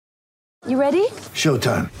You ready?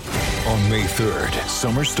 Showtime. On May 3rd,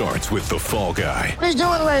 summer starts with The Fall Guy. Let's do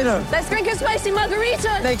it later. Let's drink a spicy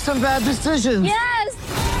margarita. Make some bad decisions.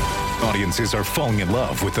 Yes! Audiences are falling in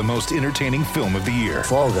love with the most entertaining film of the year.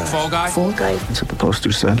 Fall Guy. Fall Guy? Fall Guy. That's what the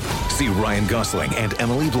poster said. See Ryan Gosling and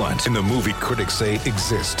Emily Blunt in the movie critics say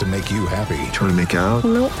exists to make you happy. Trying to make it out?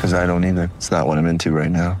 Nope. Because I don't either. It's not what I'm into right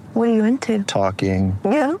now. What are you into? Talking.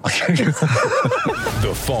 Yeah.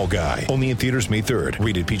 The Fall Guy. Only in theaters May 3rd.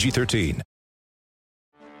 Rated PG-13.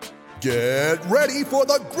 Get ready for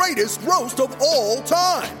the greatest roast of all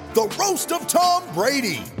time. The Roast of Tom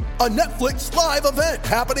Brady. A Netflix live event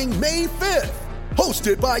happening May 5th.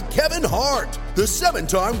 Hosted by Kevin Hart. The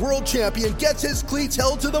 7-time world champion gets his cleats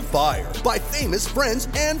held to the fire by famous friends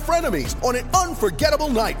and frenemies on an unforgettable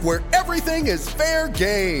night where everything is fair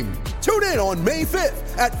game. Tune in on May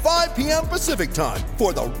 5th at 5 p.m. Pacific time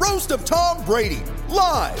for the Roast of Tom Brady.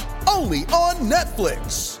 Live only on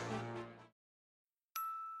Netflix.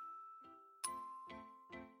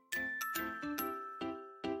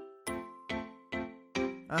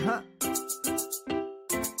 I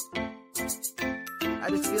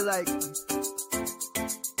just feel like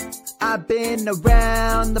I've been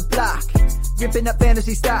around the block, ripping up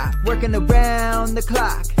fantasy stock, working around the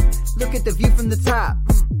clock. Look at the view from the top.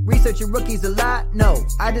 Researching rookies a lot? No,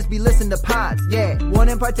 I just be listening to pods. Yeah, one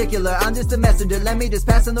in particular, I'm just a messenger. Let me just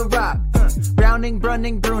pass on the rock. Browning,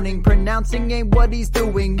 Brunning, Bruning, pronouncing ain't what he's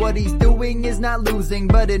doing. What he's doing is not losing,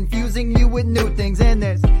 but infusing you with new things. And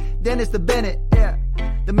there's Dennis the Bennett, yeah.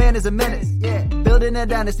 The man is a menace, yeah. Building a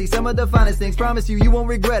dynasty, some of the finest things. Promise you, you won't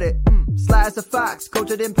regret it. Sly as a fox,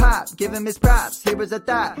 cultured in pop. Give him his props. Here is a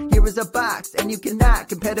thought, here is a box. And you cannot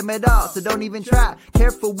compare them at all, so don't even try.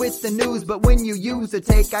 Careful with the news, but when you use a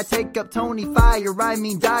take, I take up Tony Fire. I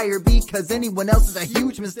mean Dyer, because anyone else is a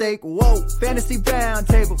huge mistake. Whoa. Fantasy round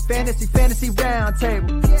table, fantasy round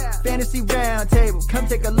table. Yeah. Fantasy round table, come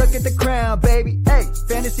take a look at the crown, baby. Hey,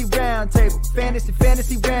 fantasy round table,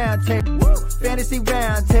 fantasy round table. Woo. Fantasy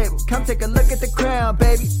round table, come take a look at the crown,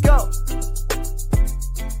 baby. Go.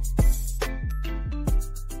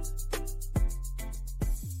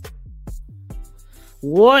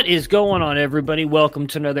 What is going on, everybody? Welcome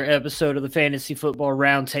to another episode of the Fantasy Football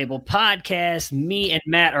Roundtable podcast. Me and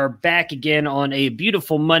Matt are back again on a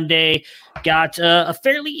beautiful Monday. Got a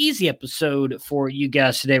fairly easy episode for you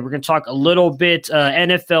guys today. We're going to talk a little bit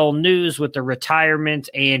NFL news with the retirement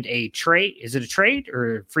and a trade. Is it a trade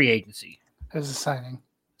or a free agency? As a signing.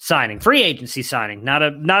 Free agency signing, not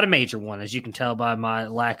a major one, as you can tell by my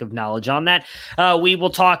lack of knowledge on that. We will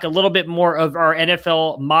talk a little bit more of our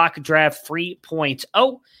NFL mock draft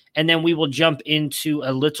 3.0, and then we will jump into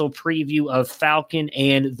a little preview of Falcon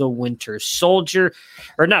and the Winter Soldier,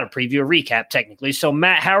 or not a preview, a recap technically. So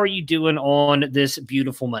Matt, how are you doing on this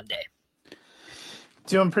beautiful Monday?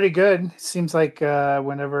 Doing pretty good. Seems like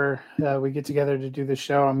whenever we get together to do the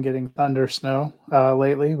show, I'm getting thunder snow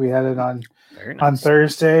lately. We had it on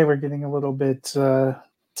Thursday. We're getting a little bit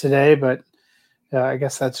today, but I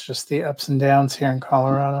guess that's just the ups and downs here in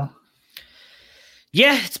Colorado.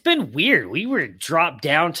 Yeah, it's been weird. We were dropped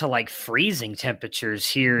down to like freezing temperatures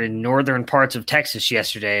here in northern parts of Texas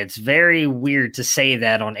yesterday. It's very weird to say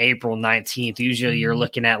that on April 19th. Usually you're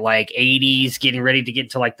looking at like 80s, getting ready to get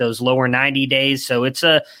to like those lower 90 days. So it's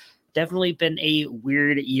definitely been a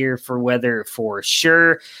weird year for weather for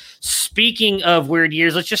sure. Speaking of weird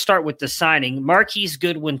years, let's just start with the signing. Marquise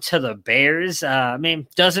Goodwin to the Bears.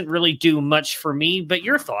 Doesn't really do much for me, but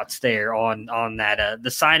your thoughts there on that,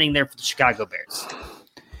 the signing there for the Chicago Bears.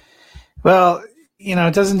 Well,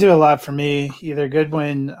 it doesn't do a lot for me either.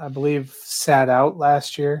 Goodwin, I believe, sat out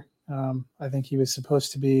last year. I think he was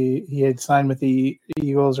supposed to be, he had signed with the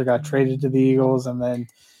Eagles or got traded to the Eagles and then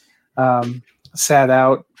sat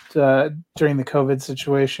out during the COVID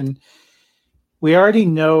situation. We already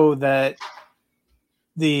know that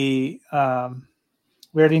they're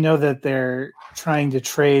trying to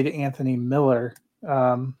trade Anthony Miller.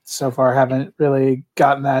 So far, haven't really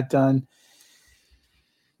gotten that done.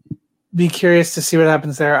 Be curious to see what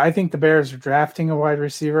happens there. I think the Bears are drafting a wide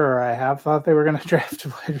receiver, or I have thought they were going to draft a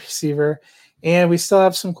wide receiver, and we still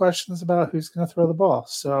have some questions about who's going to throw the ball.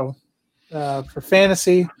 So for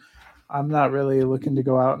fantasy, I'm not really looking to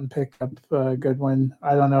go out and pick up a Goodwin.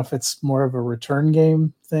 I don't know if it's more of a return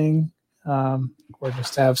game thing or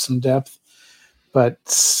just to have some depth, but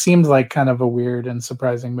seemed like kind of a weird and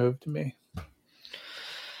surprising move to me.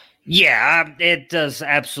 Yeah, it does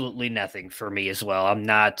absolutely nothing for me as well. I'm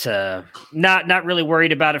not really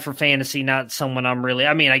worried about it for fantasy. Not someone I'm really.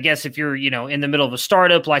 I mean, I guess if you're in the middle of a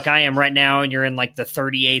startup like I am right now, and you're in like the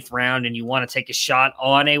 38th round, and you want to take a shot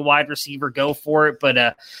on a wide receiver, go for it.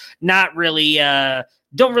 But not really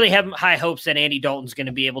don't really have high hopes that Andy Dalton's going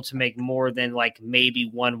to be able to make more than like maybe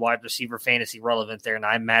one wide receiver fantasy relevant there. And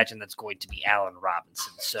I imagine that's going to be Allen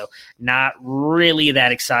Robinson. So not really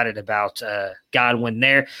that excited about Godwin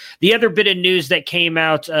there. The other bit of news that came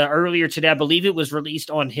out earlier today, I believe it was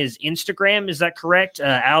released on his Instagram. Is that correct?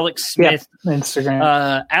 Alex Smith. Yeah,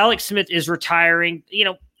 Instagram. Alex Smith is retiring. You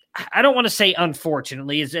know, I don't want to say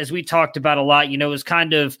unfortunately, as we talked about a lot, you know, it was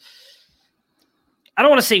kind of, I don't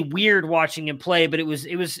want to say weird watching him play, but it was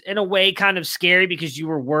in a way kind of scary because you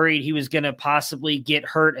were worried he was going to possibly get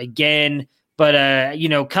hurt again. But, you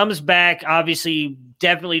know, comes back, obviously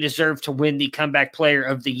definitely deserved to win the comeback player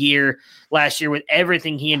of the year last year with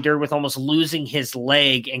everything he endured with almost losing his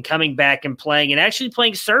leg and coming back and playing and actually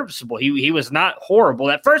playing serviceable. He was not horrible.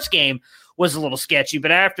 That first game was a little sketchy, but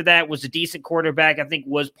after that was a decent quarterback. I think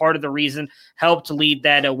was part of the reason, helped to lead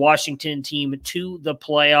that Washington team to the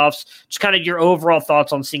playoffs. Just kind of your overall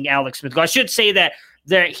thoughts on seeing Alex Smith go. I should say that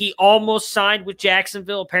he almost signed with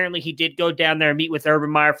Jacksonville. Apparently he did go down there and meet with Urban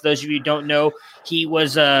Meyer. For those of you who don't know, he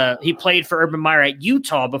played for Urban Meyer at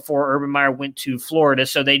Utah before Urban Meyer went to Florida.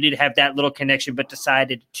 So they did have that little connection, but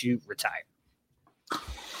decided to retire.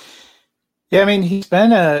 Yeah, I mean, he's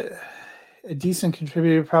been a decent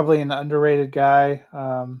contributor, probably an underrated guy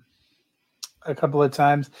a couple of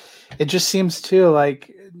times. It just seems too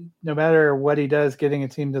like no matter what he does, getting a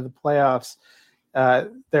team to the playoffs,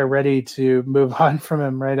 they're ready to move on from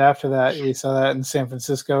him right after that. We saw that in San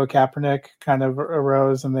Francisco. Kaepernick kind of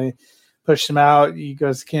arose and they pushed him out. He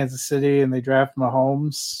goes to Kansas City and they draft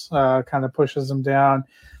Mahomes, kind of pushes him down.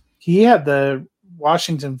 He had the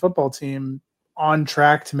Washington football team on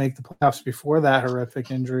track to make the playoffs before that horrific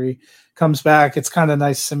injury. Comes back. It's kind of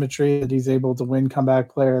nice symmetry that he's able to win comeback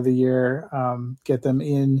player of the year, get them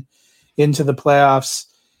into the playoffs.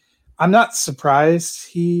 I'm not surprised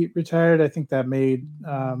he retired. I think that made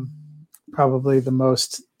probably the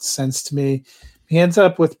most sense to me. He ends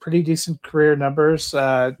up with pretty decent career numbers,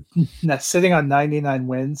 sitting on 99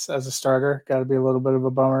 wins as a starter. Got to be a little bit of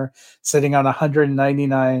a bummer. Sitting on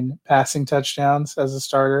 199 passing touchdowns as a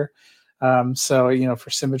starter. So, you know, for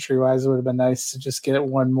symmetry wise, it would have been nice to just get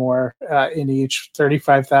one more in each.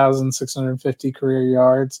 35,650 career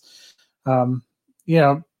yards. You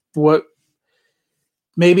know, what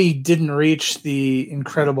maybe didn't reach the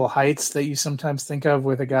incredible heights that you sometimes think of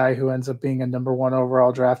with a guy who ends up being a number one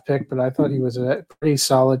overall draft pick, but I thought he was a pretty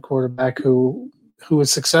solid quarterback who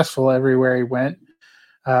was successful everywhere he went.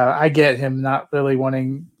 I get him not really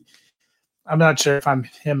wanting. I'm not sure if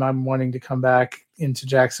I'm wanting to come back into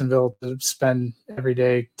Jacksonville to spend every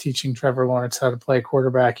day teaching Trevor Lawrence how to play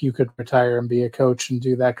quarterback. You could retire and be a coach and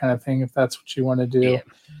do that kind of thing if that's what you want to do.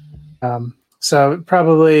 Yeah. So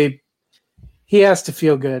probably he has to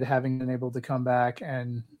feel good having been able to come back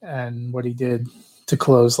and what he did to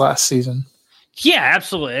close last season. Yeah,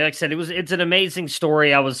 absolutely. Like I said, it's an amazing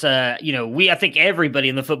story. I was, I think everybody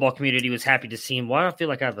in the football community was happy to see him. Why do I feel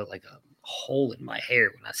like I have a hole in my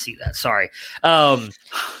hair when I see that? Sorry.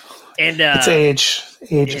 It's age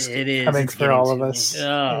it is coming for all of us.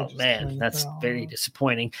 Oh man, that's very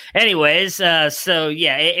disappointing. Anyways, so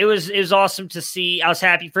yeah, it was awesome to see. I was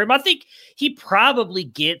happy for him. I think he probably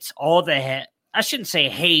gets all the I shouldn't say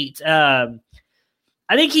hate.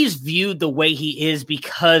 I think he's viewed the way he is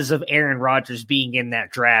because of Aaron Rodgers being in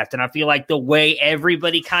that draft. And I feel like the way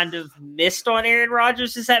everybody kind of missed on Aaron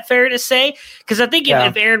Rodgers, is that fair to say? Because I think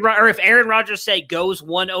if Aaron Rodgers, say, goes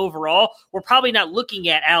one overall, we're probably not looking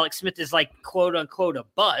at Alex Smith as like quote unquote a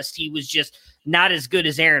bust. He was just not as good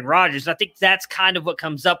as Aaron Rodgers. I think that's kind of what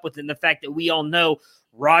comes up with in the fact that we all know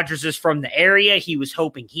Rodgers is from the area. He was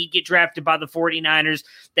hoping he'd get drafted by the 49ers.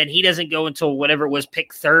 Then he doesn't go until whatever it was,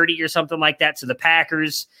 pick 30 or something like that to the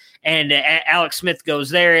Packers. And Alex Smith goes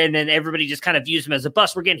there, and then everybody just kind of views him as a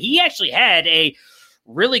bust. Where again, he actually had a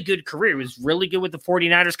really good career. He was really good with the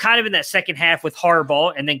 49ers, kind of in that second half with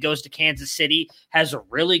Harbaugh, and then goes to Kansas City, has a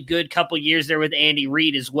really good couple years there with Andy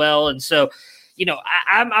Reid as well. And so,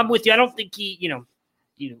 I'm with you. I don't think he,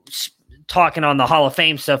 talking on the Hall of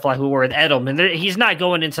Fame stuff like we were with Edelman. He's not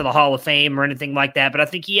going into the Hall of Fame or anything like that, but I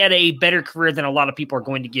think he had a better career than a lot of people are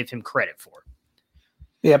going to give him credit for.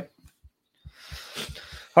 Yep.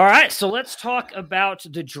 All right, so let's talk about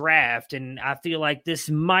the draft, and I feel like this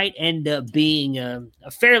might end up being a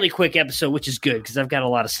fairly quick episode, which is good because I've got a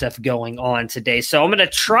lot of stuff going on today. So I'm going to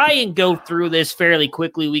try and go through this fairly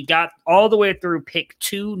quickly. We got all the way through pick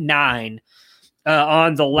 2-9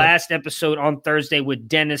 on the last episode on Thursday with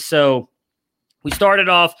Dennis. So we started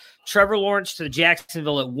off Trevor Lawrence to the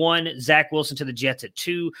Jacksonville at 1, Zach Wilson to the Jets at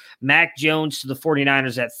 2, Mac Jones to the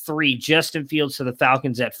 49ers at 3, Justin Fields to the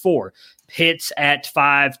Falcons at 4, Pitts at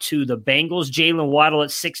 5 to the Bengals, Jalen Waddle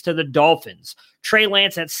at 6 to the Dolphins, Trey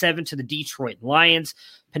Lance at 7 to the Detroit Lions,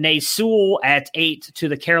 Penei Sewell at 8 to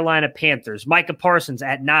the Carolina Panthers, Micah Parsons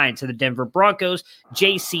at 9 to the Denver Broncos,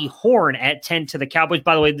 J.C. Horn at 10 to the Cowboys.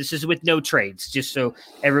 By the way, this is with no trades, just so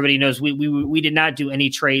everybody knows. We did not do any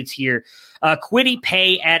trades here. Kwity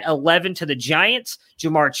Paye at 11 to the Giants,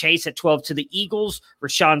 Jamar Chase at 12 to the Eagles,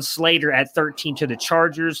 Rashawn Slater at 13 to the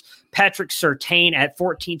Chargers, Patrick Surtain at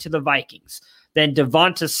 14 to the Vikings. Then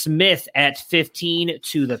Devonta Smith at 15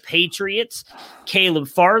 to the Patriots, Caleb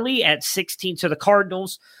Farley at 16 to the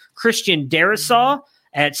Cardinals, Christian Darrisaw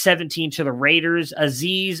at 17 to the Raiders,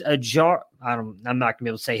 Azeez Ajar. I'm not going to be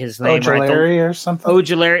able to say his name right there. Or something.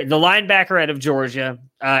 Ojulari, the linebacker out of Georgia,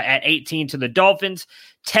 at 18 to the Dolphins,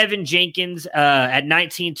 Tevin Jenkins at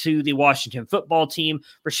 19 to the Washington Football Team,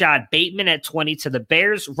 Rashad Bateman at 20 to the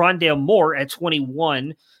Bears, Rondale Moore at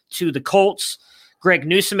 21 to the Colts, Greg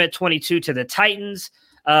Newsome at 22 to the Titans,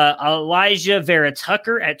 Elijah Vera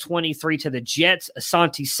Tucker at 23 to the Jets,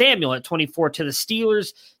 Asante Samuel at 24 to the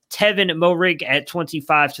Steelers, Tevin Moehrig at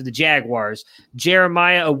 25 to the Jaguars,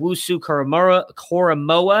 Jeremiah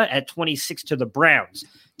Owusu-Koramoah at 26 to the Browns,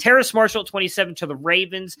 Terrace Marshall at 27 to the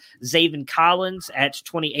Ravens, Zaven Collins at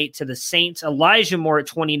 28 to the Saints, Elijah Moore at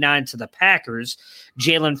 29 to the Packers,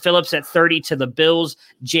 Jalen Phillips at 30 to the Bills,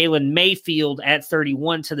 Jalen Mayfield at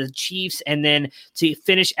 31 to the Chiefs, and then to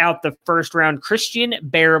finish out the first round, Christian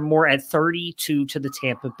Barmore at 32 to the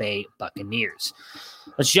Tampa Bay Buccaneers.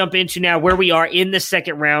 Let's jump into now where we are in the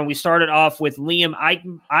second round. We started off with Liam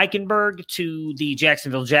Eichenberg to the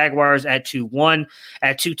Jacksonville Jaguars at 2-1.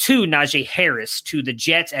 At 2-2, Najee Harris to the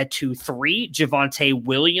Jets at 2-3. Javonte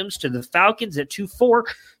Williams to the Falcons at 2-4.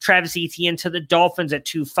 Travis Etienne to the Dolphins at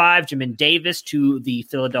 2-5. Jamin Davis to the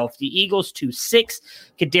Philadelphia Eagles 2-6.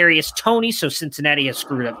 Kadarius Toney, so Cincinnati has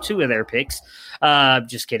screwed up 2 of their picks.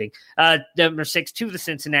 Just kidding. Number 6 to the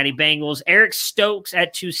Cincinnati Bengals. Eric Stokes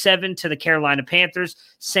at 2-7 to the Carolina Panthers.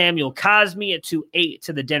 Samuel Cosmi at 2-8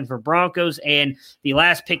 to the Denver Broncos. And the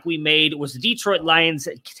last pick we made was the Detroit Lions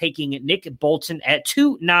taking Nick Bolton at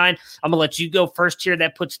 2-9. I'm going to let you go first here.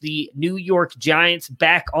 That puts the New York Giants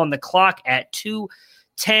back on the clock at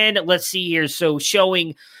 2-10. Let's see here. So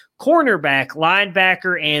showing cornerback,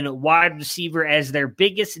 linebacker, and wide receiver as their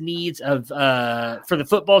biggest needs of for the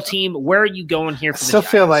football team. Where are you going here for the Giants?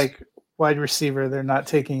 Feel like wide receiver, they're not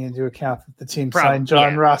taking into account that the team signed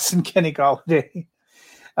John Ross and Kenny Golladay.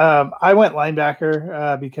 I went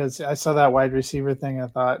linebacker because I saw that wide receiver thing. I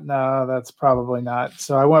thought, no, that's probably not.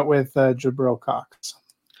 So I went with Jabril Cox.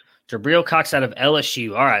 Jabril Cox out of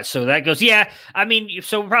LSU. All right, so that goes. Yeah, I mean,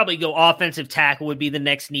 so we'll probably go offensive tackle would be the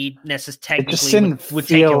next need. Technically, would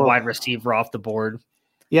take a wide receiver off the board.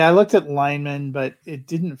 Yeah, I looked at linemen, but it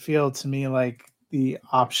didn't feel to me like the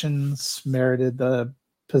options merited the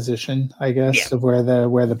position, I guess, of where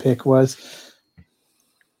the pick was.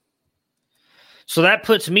 So that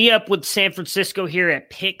puts me up with San Francisco here at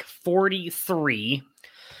pick 43.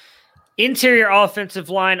 Interior offensive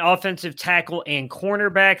line, offensive tackle, and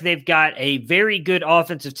cornerback. They've got a very good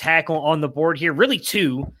offensive tackle on the board here. Really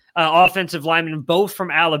 2 offensive linemen, both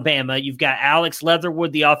from Alabama. You've got Alex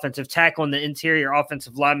Leatherwood, the offensive tackle, and the interior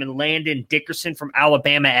offensive lineman Landon Dickerson from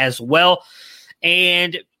Alabama as well.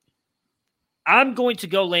 And I'm going to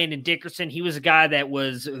go Landon Dickerson. He was a guy that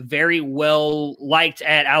was very well liked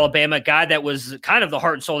at Alabama, a guy that was kind of the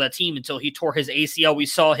heart and soul of that team until he tore his ACL. We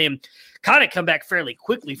saw him kind of come back fairly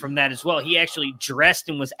quickly from that as well. He actually dressed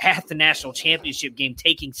and was at the national championship game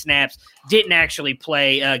taking snaps, didn't actually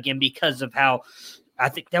play again because of how I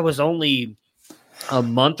think that was only a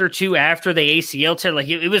month or 2 after the ACL tear. Like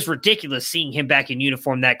it was ridiculous seeing him back in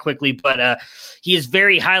uniform that quickly, but he is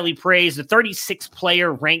very highly praised. The 36th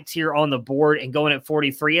player ranked here on the board and going at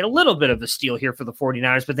 43, and a little bit of a steal here for the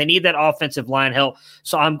 49ers, but they need that offensive line help.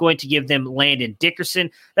 So I'm going to give them Landon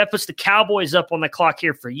Dickerson. That puts the Cowboys up on the clock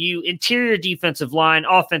here for you. Interior defensive line,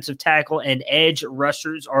 offensive tackle, and edge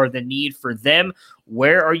rushers are the need for them.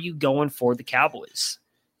 Where are you going for the Cowboys?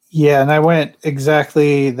 Yeah, and I went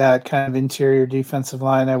exactly that kind of interior defensive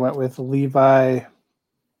line. I went with Levi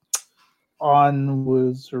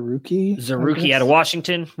Onwuzurike out of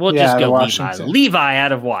Washington. We'll just go Levi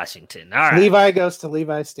out of Washington. All right. Levi goes to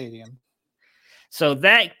Levi Stadium. So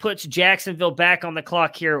that puts Jacksonville back on the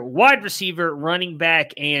clock here. Wide receiver, running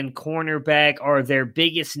back, and cornerback are their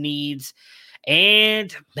biggest needs.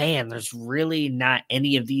 And, man, there's really not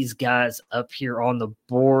any of these guys up here on the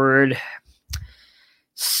board.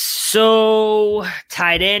 So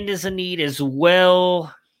tight end is a need as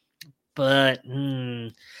well. But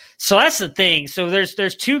so that's the thing. So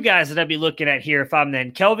there's two guys that I'd be looking at here if I'm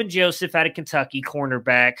then. Kelvin Joseph out of Kentucky,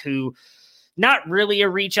 cornerback, who not really a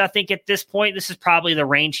reach, I think, at this point. This is probably the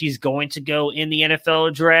range he's going to go in the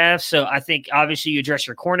NFL draft. So I think obviously you address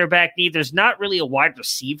your cornerback need. There's not really a wide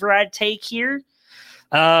receiver I'd take here.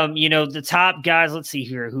 The top guys, let's see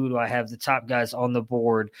here. Who do I have? The top guys on the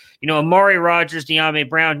board. Amari Rogers, De'Ami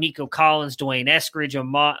Brown, Nico Collins, Dwayne Eskridge,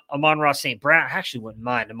 Amon-Ra St. Brown. I actually wouldn't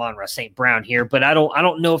mind Amon-Ra St. Brown here, but I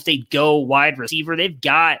don't know if they go wide receiver. They've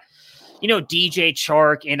got, DJ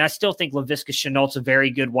Chark, and I still think Laviska Shenault's a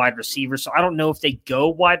very good wide receiver. So I don't know if they go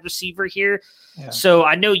wide receiver here. Yeah. So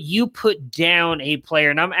I know you put down a player,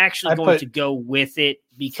 and I'm actually going to go with it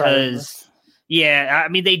because – yeah, I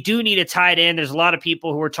mean, they do need a tight end. There's a lot of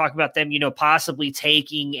people who are talking about them, possibly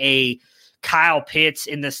taking a Kyle Pitts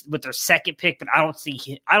in this with their second pick, but I don't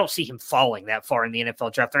see him falling that far in the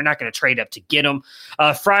NFL draft. They're not going to trade up to get him.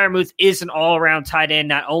 Freiermuth is an all-around tight end.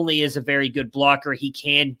 Not only is a very good blocker, he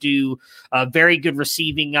can do a very good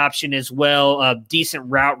receiving option as well. A decent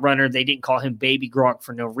route runner. They didn't call him Baby Gronk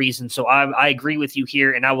for no reason. So I agree with you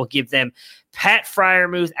here, and I will give them Pat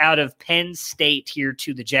Freiermuth out of Penn State here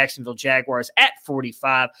to the Jacksonville Jaguars at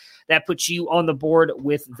 45. That puts you on the board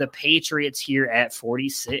with the Patriots here at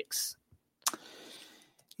 46.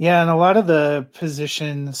 Yeah, and a lot of the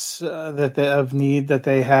positions of need that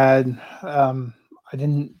they had, I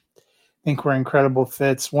didn't think were incredible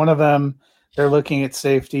fits. One of them, they're looking at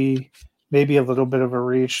safety, maybe a little bit of a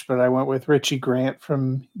reach, but I went with Richie Grant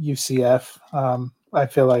from UCF. I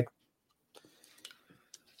feel like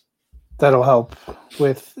that'll help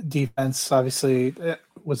with defense. Obviously,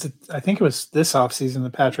 I think it was this offseason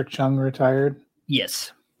that Patrick Chung retired.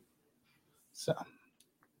 Yes. So.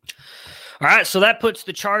 All right, so that puts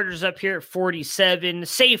the Chargers up here at 47.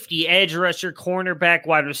 Safety, edge rusher, cornerback,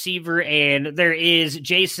 wide receiver, and there is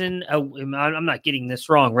Jason. I'm not getting this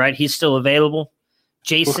wrong, right? He's still available.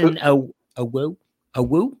 Jason Awu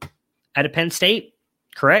out of Penn State,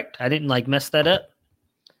 correct? I didn't mess that up.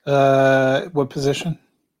 What position?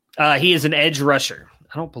 He is an edge rusher.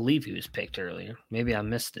 I don't believe he was picked earlier. Maybe I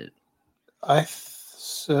missed it.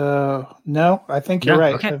 No, I think you're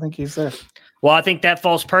right. Okay. I think he's there. Well, I think that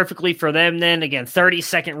falls perfectly for them then. Again,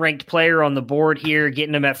 32nd ranked player on the board here,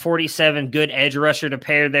 getting them at 47. Good edge rusher to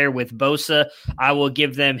pair there with Bosa. I will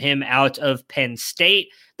give them him out of Penn State.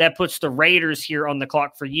 That puts the Raiders here on the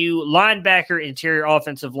clock for you. Linebacker, interior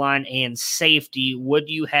offensive line, and safety. What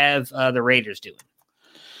do you have the Raiders doing?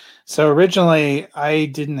 So originally, I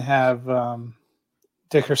didn't have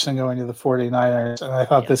Dickerson going to the 49ers, and I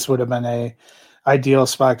thought this would have been a ideal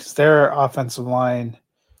spot because their offensive line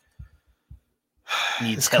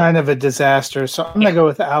it's kind of a disaster. So I'm going to go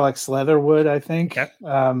with Alex Leatherwood, I think,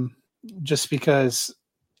 just because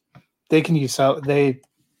they can use out.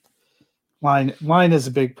 Line is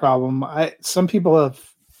a big problem. Some people have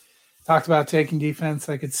talked about taking defense.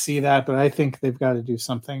 I could see that, but I think they've got to do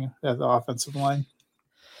something at the offensive line.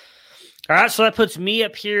 All right, so that puts me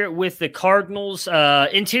up here with the Cardinals.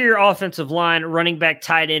 Interior offensive line, running back,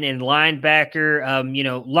 tight end, and linebacker.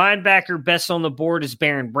 Linebacker best on the board is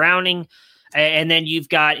Baron Browning. And then you've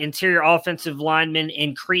got interior offensive linemen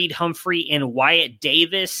in Creed Humphrey and Wyatt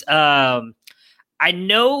Davis. I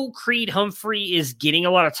know Creed Humphrey is getting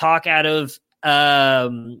a lot of talk out of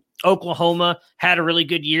Oklahoma, had a really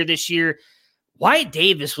good year this year. Wyatt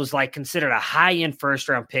Davis was considered a high-end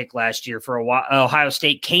first-round pick last year for Ohio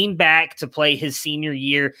State, came back to play his senior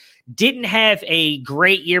year, didn't have a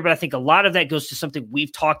great year, but I think a lot of that goes to something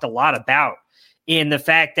we've talked a lot about in the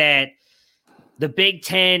fact that the Big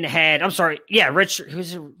Ten had, redshirt. He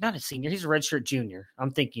was not a senior. He's a redshirt junior. I'm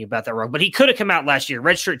thinking about that wrong, but he could have come out last year,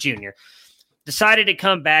 redshirt junior. Decided to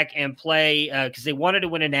come back and play because they wanted to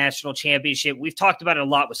win a national championship. We've talked about it a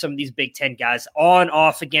lot with some of these Big Ten guys. On,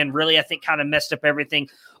 off again, really, I think kind of messed up everything.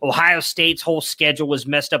 Ohio State's whole schedule was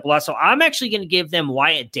messed up a lot. So I'm actually going to give them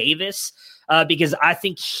Wyatt Davis because I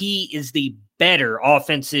think he is the better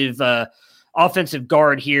offensive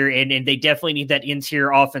guard here, and they definitely need that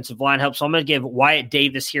interior offensive line help. So I'm going to give Wyatt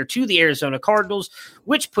Davis here to the Arizona Cardinals,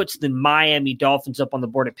 which puts the Miami Dolphins up on the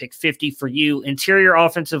board at pick 50 for you. Interior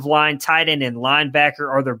offensive line, tight end, and linebacker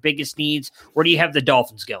are their biggest needs. Where do you have the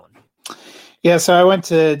Dolphins going? Yeah, so I went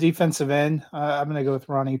to defensive end. I'm going to go with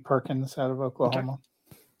Ronnie Perkins out of Oklahoma. Okay.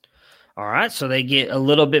 All right, so they get a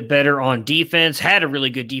little bit better on defense. Had a really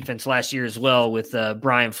good defense last year as well with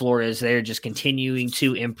Brian Flores. They're just continuing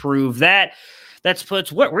to improve that. That's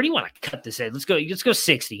puts where do you want to cut this at? Let's go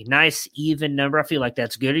 60. Nice even number. I feel like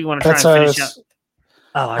that's good. Or you want to try and finish up?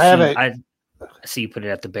 Oh, I see you put it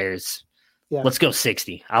at the Bears. Yeah. Let's go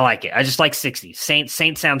 60. I like it. I just like 60. Saint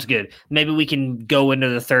sounds good. Maybe we can go into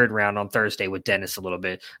the third round on Thursday with Dennis a little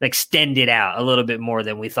bit, extend it out a little bit more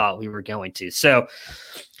than we thought we were going to. So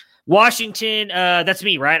Washington, that's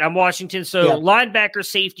me, right? I'm Washington. So linebacker,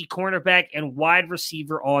 safety, cornerback, and wide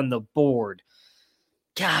receiver on the board.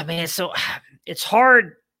 God, man, so it's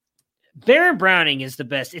hard. Baron Browning is the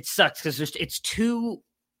best. It sucks because it's two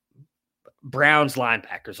Browns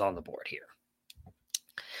linebackers on the board here.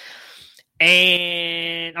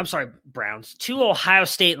 And I'm sorry, Browns. Two Ohio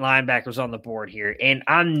State linebackers on the board here. And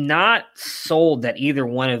I'm not sold that either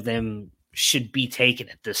one of them should be taken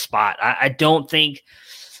at this spot. I don't think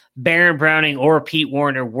Baron Browning or Pete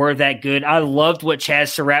Werner were that good. I loved what Chaz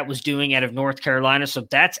Surratt was doing out of North Carolina. So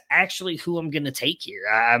that's actually who I'm going to take here.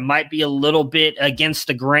 I might be a little bit against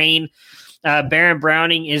the grain. Baron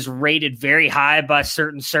Browning is rated very high by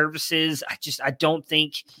certain services. I'm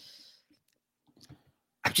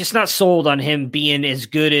just not sold on him being as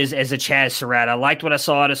good as a Chaz Surratt. I liked what I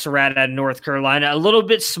saw out of Surratt out of North Carolina. A little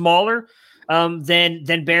bit smaller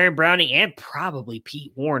than Baron Browning and probably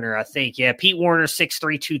Pete Werner, I think. Yeah, Pete Werner,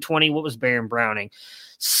 6'3", 220. What was Baron Browning?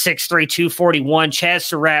 6'3", 241. Chaz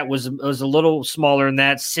Surratt was a little smaller than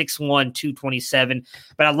that, 6'1", 227.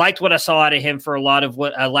 But I liked what I saw out of him for a lot of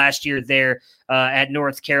what last year there at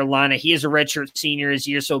North Carolina. He is a redshirt senior this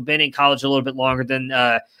year, so been in college a little bit longer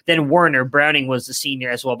than Werner. Browning was the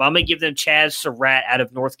senior as well. But I'm going to give them Chaz Surratt out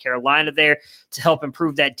of North Carolina there to help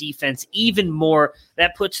improve that defense even more.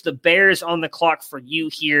 That puts the Bears on the clock for you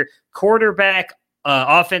here. Quarterback,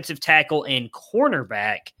 offensive tackle, and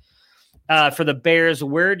cornerback. For the Bears,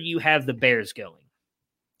 where do you have the Bears going?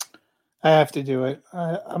 I have to do it.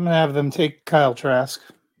 I'm going to have them take Kyle Trask.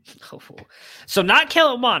 Oh, so not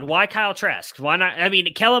Kellen Mond. Why Kyle Trask? Why not? I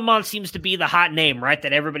mean, Kellen Mond seems to be the hot name, right?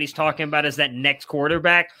 That everybody's talking about as that next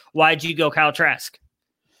quarterback. Why'd you go Kyle Trask?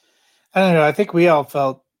 I don't know. I think we all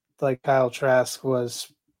felt like Kyle Trask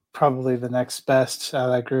was probably the next best out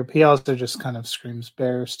of that group. He also just kind of screams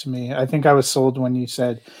Bears to me. I think I was sold when you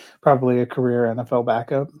said probably a career NFL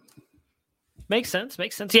backup. Makes sense.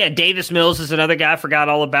 Yeah, Davis Mills is another guy I forgot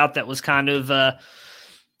all about that was kind of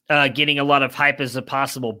getting a lot of hype as a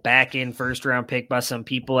possible back-end first-round pick by some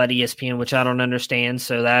people at ESPN, which I don't understand.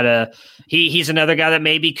 So that he's another guy that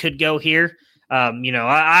maybe could go here.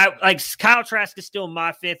 I like Kyle Trask is still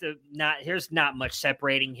my fifth. There's not much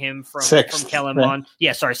separating him from Kellen Mond.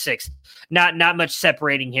 Yeah, sorry, sixth. Not much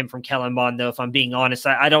separating him from Kellen Mond, though, if I'm being honest.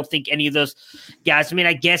 I don't think any of those guys. I mean,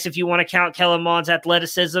 I guess if you want to count Kellen Mond's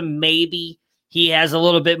athleticism, maybe he has a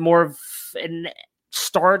little bit more of an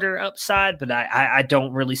starter upside, but I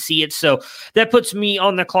don't really see it. So that puts me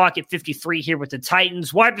on the clock at 53 here with the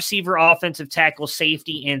Titans. Wide receiver, offensive tackle,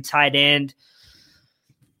 safety, and tight end.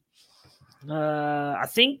 I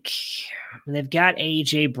think they've got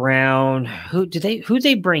AJ Brown. Who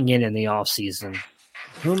they bring in the offseason?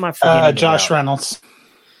 Who am I forgetting? Josh Reynolds.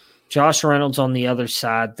 Josh Reynolds on the other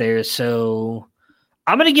side there. So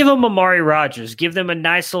I'm going to give them Amari Rodgers. Give them a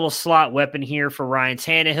nice little slot weapon here for Ryan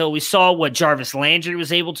Tannehill. We saw what Jarvis Landry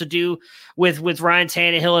was able to do with Ryan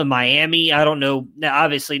Tannehill in Miami. I don't know,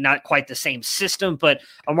 obviously not quite the same system, but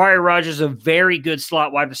Amari Rodgers is a very good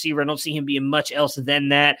slot wide receiver. I don't see him being much else than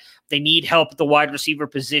that. They need help at the wide receiver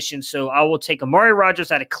position, so I will take Amari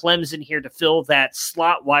Rodgers out of Clemson here to fill that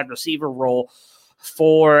slot wide receiver role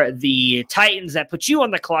for the Titans. That puts you on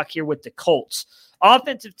the clock here with the Colts.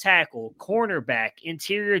 Offensive tackle, cornerback,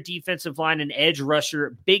 interior defensive line, and edge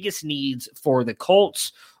rusher, biggest needs for the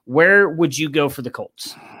Colts. Where would you go for the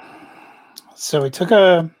Colts? So we took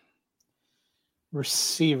a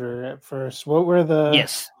receiver at first. What were the...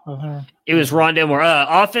 Yes. It was Rondale Moore.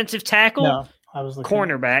 Offensive tackle, no, I was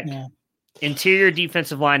cornerback, interior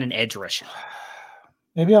defensive line, and edge rusher.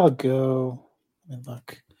 Maybe I'll go... Let me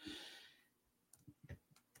look.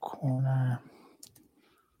 Corner...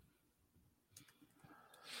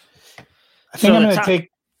 I think I'm going to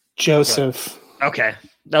take Joseph. Okay.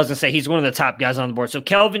 I was going to say he's one of the top guys on the board. So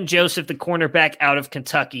Kelvin Joseph, the cornerback out of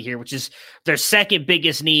Kentucky here, which is their second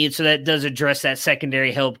biggest need. So that does address that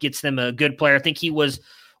secondary help, gets them a good player. I think he was,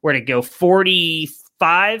 where'd it go,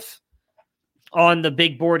 45 on the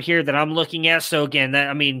big board here that I'm looking at. So again,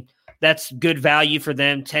 that's good value for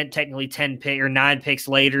them. Technically 9 picks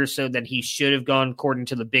later. So then he should have gone according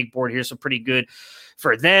to the big board here. So pretty good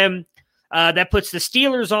for them. That puts the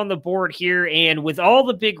Steelers on the board here, and with all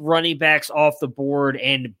the big running backs off the board,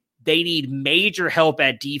 and they need major help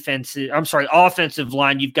at offensive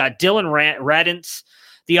line. You've got Dylan Radunz,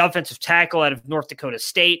 the offensive tackle out of North Dakota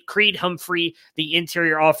State, Creed Humphrey, the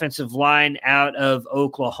interior offensive line out of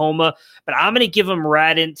Oklahoma. But I'm going to give them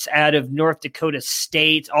Radunz out of North Dakota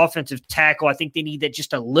State, offensive tackle. I think they need that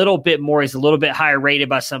just a little bit more. He's a little bit higher rated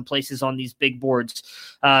by some places on these big boards.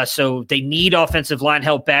 So they need offensive line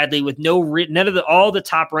help badly with all the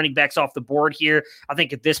top running backs off the board here. I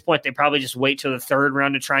think at this point, they probably just wait till the third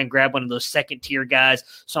round to try and grab one of those second-tier guys.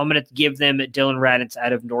 So I'm going to give them Dylan Radunz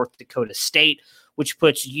out of North Dakota State, which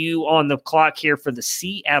puts you on the clock here for the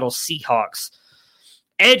Seattle Seahawks.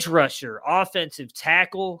 Edge rusher, offensive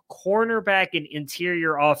tackle, cornerback, and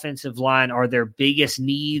interior offensive line are their biggest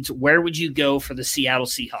needs. Where would you go for the Seattle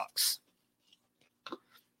Seahawks?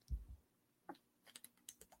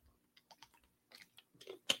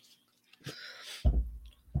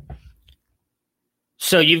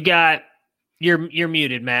 So you've got you're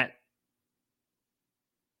muted, Matt.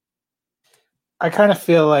 I kind of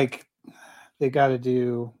feel like they got to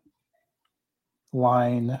do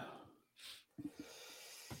line.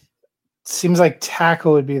 Seems like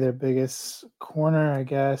tackle would be their biggest. Corner, I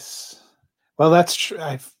guess. Well, that's true.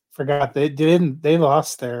 I forgot they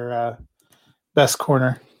lost their best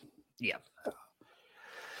corner. Yeah.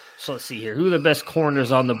 So let's see here. Who are the best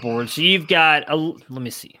corners on the board? So you've got let me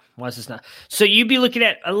see. Why is this not? So you'd be looking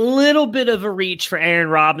at a little bit of a reach for Aaron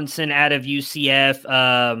Robinson out of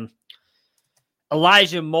UCF.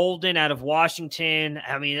 Elijah Molden out of Washington.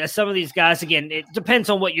 I mean, some of these guys, again, it depends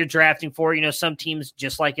on what you're drafting for. You know, some teams,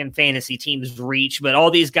 just like in fantasy, teams reach, but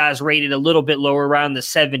all these guys rated a little bit lower, around the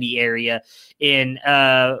 70 area in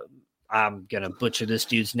I'm going to butcher this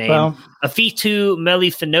dude's name. Well, Afitu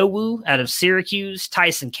Melifanowu out of Syracuse,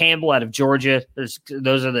 Tyson Campbell out of Georgia.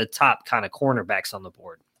 Those are the top kind of cornerbacks on the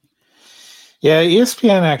board. Yeah,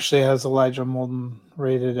 ESPN actually has Elijah Molden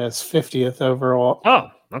rated as 50th overall.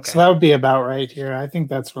 Oh, okay. So that would be about right here. I think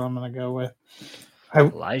that's what I'm going to go with.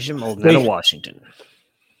 Elijah Molden out of Washington.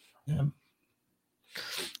 Yeah.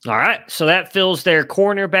 All right, so that fills their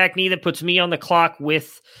cornerback need. That puts me on the clock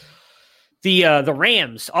with the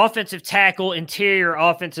Rams. Offensive tackle, interior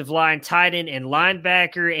offensive line, tight end, and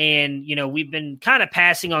linebacker. And, you know, we've been kind of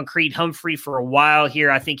passing on Creed Humphrey for a while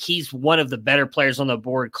here. I think he's one of the better players on the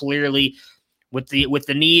board, clearly. With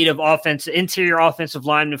the need of interior offensive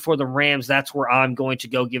linemen for the Rams, that's where I'm going to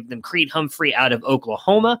go give them Creed Humphrey out of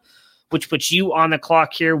Oklahoma, which puts you on the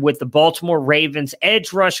clock here with the Baltimore Ravens,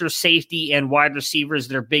 edge rusher, safety, and wide receivers,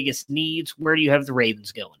 their biggest needs. Where do you have the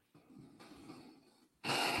Ravens going?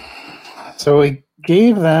 So we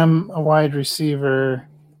gave them a wide receiver.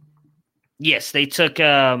 Yes, they took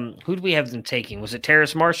who did we have them taking? Was it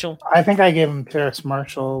Terrace Marshall? I think I gave them Terrace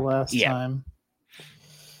Marshall last time.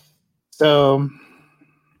 So,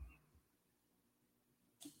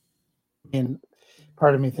 I mean,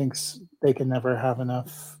 part of me thinks they can never have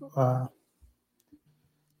enough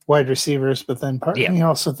wide receivers, but then part of me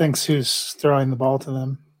also thinks who's throwing the ball to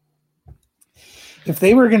them. If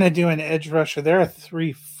they were going to do an edge rusher, they're a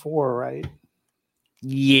 3-4, right?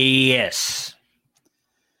 Yes.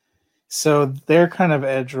 So their kind of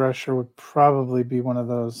edge rusher would probably be one of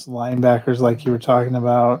those linebackers like you were talking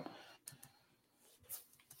about.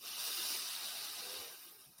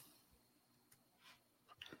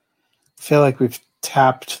 I feel like we've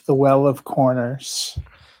tapped the well of corners.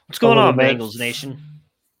 What's going on, Bengals Nation?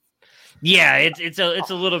 Yeah, it's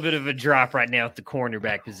a little bit of a drop right now at the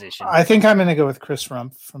cornerback position. I think I'm going to go with Chris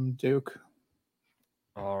Rumph from Duke.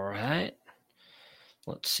 All right.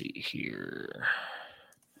 Let's see here.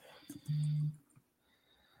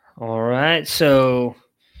 All right, so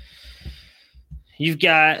you've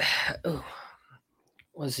got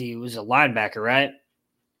was a linebacker, right?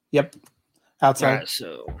 Yep. Outside. Right,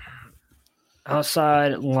 so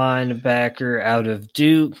outside linebacker out of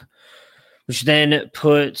Duke, which then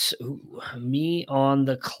puts me on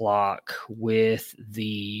the clock with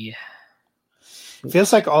the. It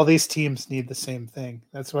feels like all these teams need the same thing.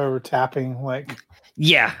 That's why we're tapping like.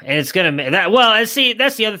 Yeah, and it's gonna make that. Well, I see.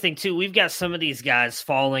 That's the other thing too. We've got some of these guys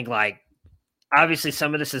falling like. Obviously,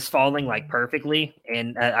 some of this is falling like perfectly,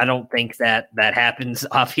 and I don't think that happens.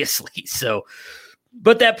 Obviously, so.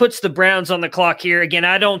 But that puts the Browns on the clock here again.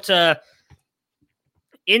 I don't.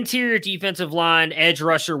 Interior defensive line, edge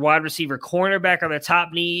rusher, wide receiver, cornerback are the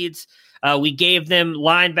top needs. We gave them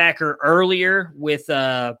linebacker earlier with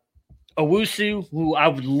Owusu, who I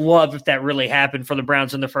would love if that really happened for the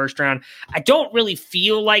Browns in the first round. I don't really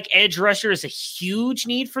feel like edge rusher is a huge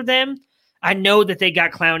need for them. I know that they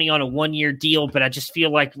got Clowney on a 1-year deal, but I just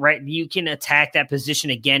feel like you can attack that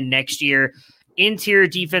position again next year. Interior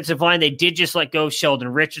defensive line, they did just let go of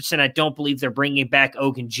Sheldon Richardson. I don't believe they're bringing back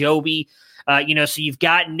Ogunjobi. So you've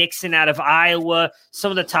got Nixon out of Iowa,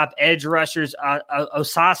 some of the top edge rushers,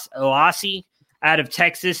 Oasi out of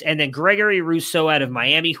Texas, and then Gregory Rousseau out of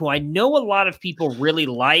Miami, who I know a lot of people really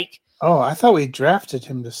like. Oh, I thought we drafted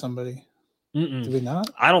him to somebody. Mm-mm. Did we not?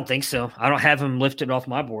 I don't think so. I don't have him lifted off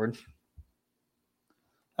my board.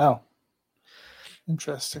 Oh,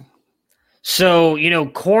 interesting. So,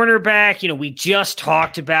 cornerback, we just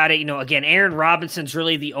talked about it. Again, Aaron Robinson's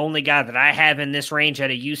really the only guy that I have in this range out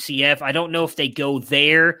of UCF. I don't know if they go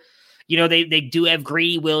there. They do have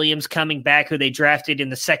Grady Williams coming back, who they drafted in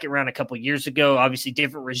the second round a couple years ago. Obviously,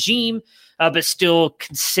 different regime, but still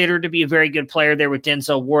considered to be a very good player there with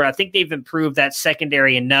Denzel Ward. I think they've improved that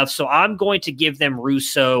secondary enough. So I'm going to give them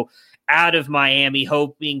Rousseau out of Miami,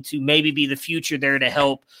 hoping to maybe be the future there to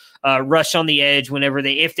help rush on the edge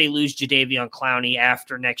if they lose Jadeveon Clowney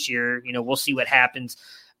after next year. We'll see what happens.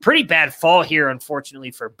 Pretty bad fall here,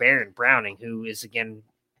 unfortunately, for Baron Browning, who is, again,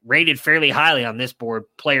 rated fairly highly on this board,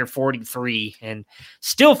 player 43, and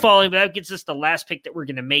still falling. But that gets us the last pick that we're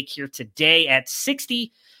going to make here today at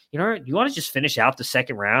 60. You want to just finish out the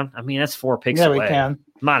second round? I mean, that's 4 picks away. Yeah, we can.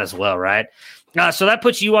 Might as well, right? So that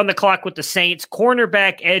puts you on the clock with the Saints.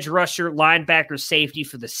 Cornerback, edge rusher, linebacker, safety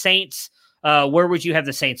for the Saints. Where would you have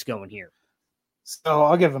the Saints going here? So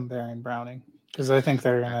I'll give them Baron Browning because I think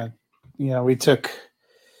they're going to,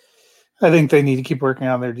 I think they need to keep working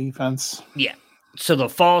on their defense. Yeah. So the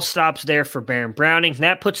fall stops there for Baron Browning.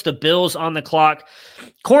 That puts the Bills on the clock.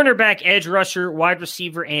 Cornerback, edge rusher, wide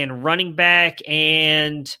receiver, and running back.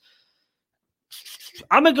 And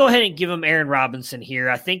I'm going to go ahead and give them Aaron Robinson here.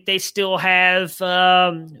 I think they still have,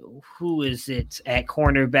 who is it at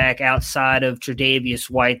cornerback outside of Tre'Davious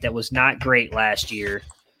White that was not great last year?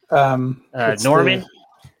 Norman?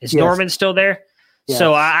 Is Norman still there? Yes.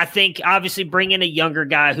 So I think obviously bring in a younger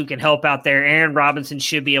guy who can help out there. Aaron Robinson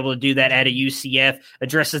should be able to do that at a UCF.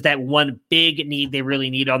 Addresses that one big need they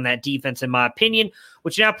really need on that defense, in my opinion,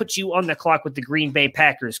 which now puts you on the clock with the Green Bay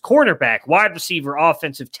Packers. Cornerback, wide receiver,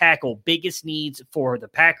 offensive tackle, biggest needs for the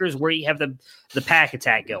Packers. Where do you have the pack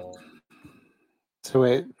attack going? So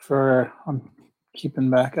wait, I'm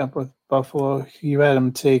keeping back up with Buffalo. You had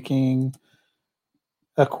them taking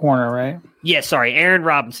a corner, right? Yeah, sorry. Aaron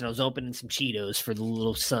Robinson. I was opening some Cheetos for the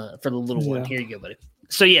little son, for the little one. Here you go, buddy.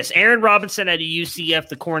 So, yes, Aaron Robinson at a UCF,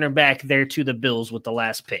 the cornerback there to the Bills with the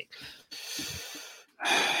last pick.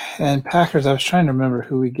 And Packers, I was trying to remember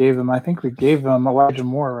who we gave them. I think we gave them Elijah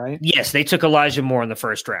Moore, right? Yes, they took Elijah Moore in the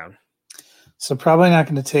first round. So probably not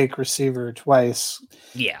going to take receiver twice.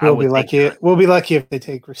 Yeah, we'll be lucky. We'll be lucky if they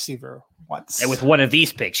take receiver once. And with one of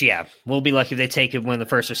these picks, yeah, we'll be lucky if they take it in the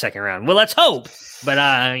first or second round. Well, let's hope. But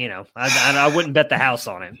I wouldn't bet the house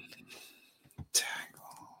on it.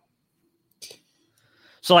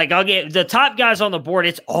 So, I'll get the top guys on the board.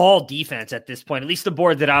 It's all defense at this point, at least the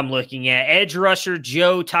board that I'm looking at. Edge rusher,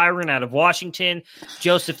 Joe Tyron out of Washington.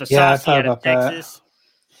 Joseph Asasi out of Texas.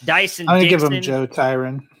 Dyson I'm going to Dixon. give him Joe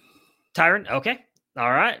Tyron. Tyron, okay.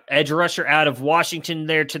 All right. Edge rusher out of Washington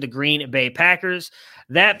there to the Green Bay Packers.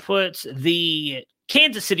 That puts the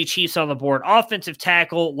Kansas City Chiefs on the board. Offensive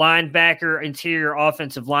tackle, linebacker, interior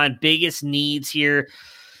offensive line. Biggest needs here.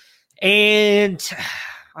 And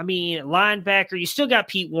linebacker, you still got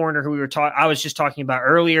Pete Warner, who I was just talking about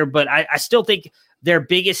earlier, but I still think their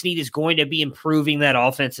biggest need is going to be improving that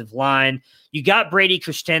offensive line. You got Brady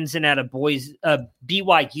Christensen out of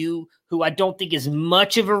BYU, who I don't think is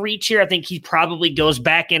much of a reach here. I think he probably goes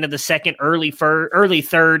back into the second, early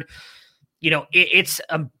third. It's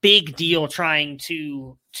a big deal trying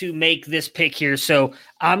to make this pick here. So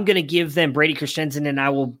I'm going to give them Brady Christensen, and I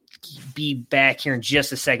will be back here in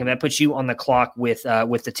just a second. That puts you on the clock with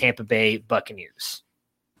the Tampa Bay Buccaneers.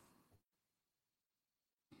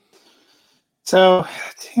 So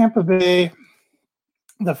Tampa Bay,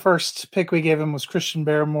 the first pick we gave him was Christian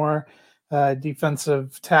Barmore,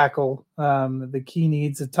 defensive tackle. The key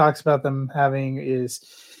needs it talks about them having is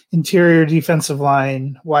interior defensive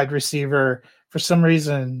line, wide receiver. For some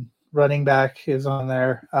reason, running back is on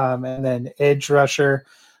there. And then edge rusher,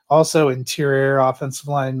 also interior offensive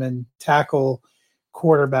lineman, tackle,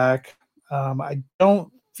 quarterback. I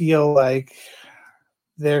don't feel like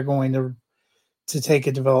they're going to take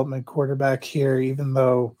a development quarterback here, even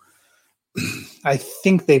though I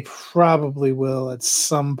think they probably will at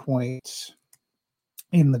some point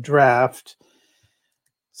in the draft.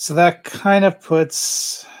 So that kind of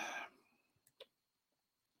puts,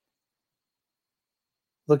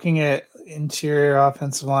 looking at interior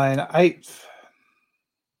offensive line,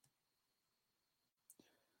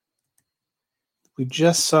 we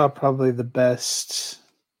just saw probably the best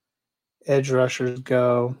edge rushers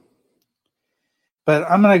go. But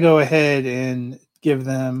I'm going to go ahead and give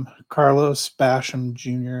them Carlos Basham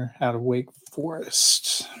Jr. out of Wake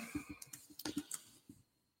Forest.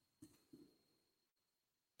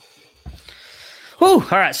 Whew,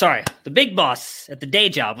 all right, sorry. The big boss at the day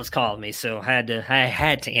job was calling me, so I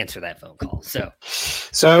had to answer that phone call. So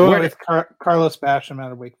I went with Carlos Basham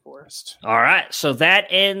out of Wake Forest. All right, so that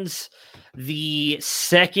ends the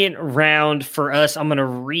second round for us. I'm going to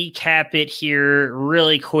recap it here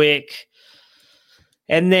really quick,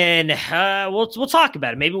 and then we'll talk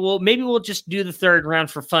about it. Maybe we'll just do the third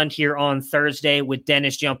round for fun here on Thursday with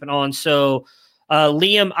Dennis jumping on. So.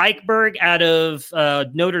 Liam Eichberg out of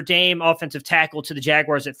Notre Dame, offensive tackle to the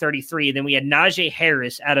Jaguars at 33. Then we had Najee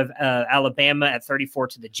Harris out of Alabama at 34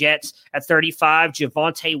 to the Jets. At 35,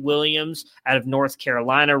 Javonte Williams out of North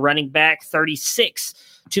Carolina, running back. 36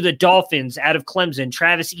 to the Dolphins out of Clemson,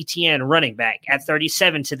 Travis Etienne, running back. At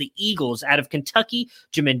 37 to the Eagles out of Kentucky,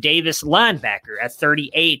 Jamin Davis, linebacker. At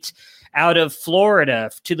 38 out of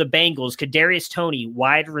Florida to the Bengals, Kadarius Toney,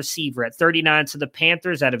 wide receiver. At 39 to the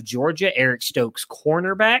Panthers out of Georgia, Eric Stokes,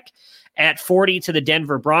 cornerback. At 40 to the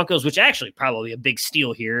Denver Broncos, which actually probably a big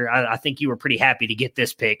steal here. I think you were pretty happy to get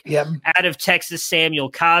this pick. Yep. Out of Texas,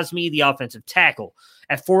 Samuel Cosmi, the offensive tackle.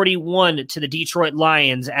 At 41 to the Detroit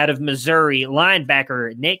Lions, out of Missouri,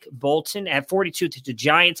 linebacker Nick Bolton. At 42 to the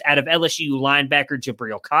Giants, out of LSU, linebacker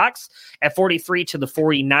Jabril Cox. At 43 to the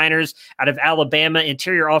 49ers, out of Alabama,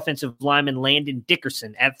 interior offensive lineman Landon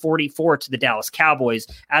Dickerson. At 44 to the Dallas Cowboys,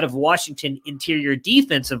 out of Washington, interior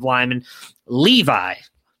defensive lineman Levi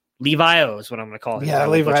O is what I'm going to call him. Yeah,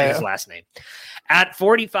 Levi. His last name. At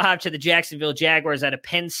 45 to the Jacksonville Jaguars, out of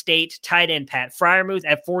Penn State, tight end Pat Freiermuth.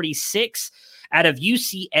 At 46 out of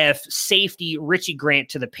UCF, safety Richie Grant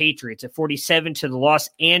to the Patriots. At 47 to the Los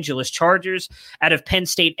Angeles Chargers, out of Penn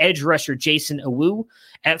State, edge rusher Jason Awu.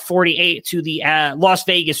 At 48 to the Las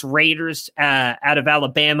Vegas Raiders, out of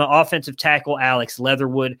Alabama, offensive tackle Alex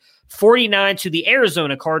Leatherwood. 49 to the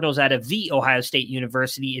Arizona Cardinals, out of the Ohio State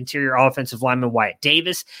University, interior offensive lineman Wyatt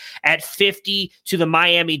Davis. At 50 to the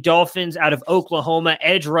Miami Dolphins, out of Oklahoma,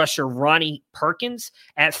 edge rusher Ronnie Perkins.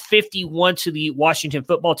 At 51 to the Washington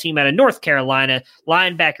football team, out of North Carolina,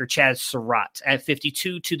 linebacker Chaz Surratt. At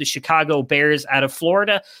 52 to the Chicago Bears, out of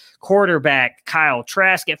Florida, quarterback Kyle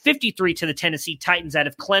Trask. At 53 to the Tennessee Titans, out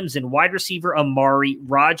of Clemson, wide receiver Amari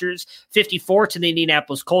Rogers. 54 to the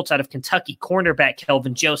Indianapolis Colts, out of Kentucky, cornerback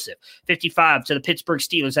Kelvin Joseph. 55 to the Pittsburgh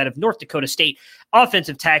Steelers, out of North Dakota State,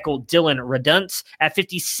 offensive tackle Dylan Redunce. At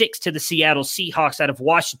 56 to the Seattle Seahawks, out of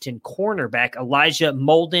Washington, cornerback Elijah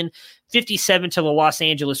Molden. 57 to the Los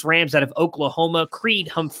Angeles Rams, out of Oklahoma, Creed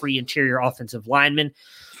Humphrey, interior offensive lineman.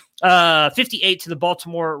 58 to the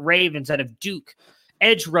Baltimore Ravens, out of Duke,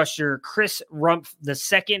 edge rusher Chris Rumpf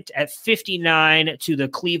II. At 59 to the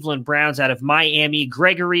Cleveland Browns, out of Miami,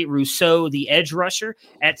 Gregory Rousseau, the edge rusher.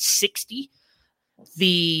 At 60,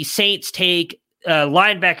 the Saints take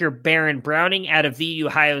linebacker Baron Browning out of the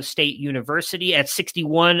Ohio State University. At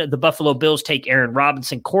 61, the Buffalo Bills take Aaron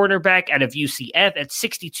Robinson, cornerback out of UCF. At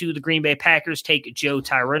 62, the Green Bay Packers take Joe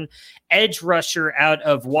Tyrone, edge rusher out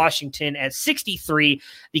of Washington. At 63,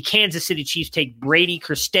 the Kansas City Chiefs take Brady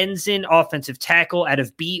Christensen, offensive tackle out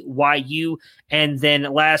of BYU. And then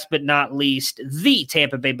last but not least, the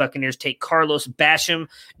Tampa Bay Buccaneers take Carlos Basham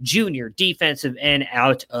Jr., defensive end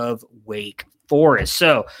out of Wake Forest.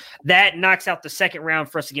 So that knocks out the second round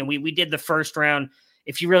for us again. We did the first round.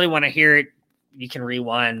 If you really want to hear it, you can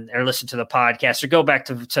rewind or listen to the podcast or go back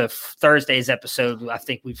to Thursday's episode. I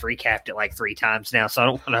think we've recapped it like 3 times now, so I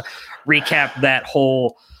don't want to recap that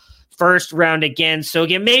whole first round again. So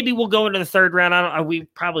again, maybe we'll go into the third round. We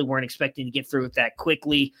probably weren't expecting to get through it that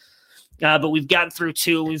quickly, but we've gotten through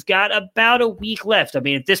 2. We've got about a week left. I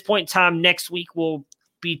mean, at this point in time, next week we'll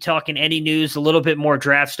be talking any news, a little bit more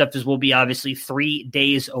draft stuff, as we'll be obviously 3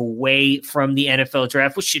 days away from the NFL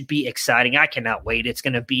draft, which should be exciting. I cannot wait. It's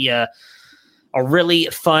going to be a really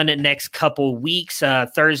fun next couple weeks.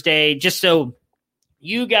 Thursday, just so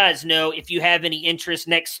you guys know, if you have any interest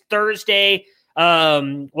next Thursday,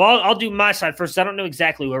 I'll do my side first. I don't know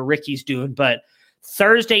exactly what Ricky's doing, but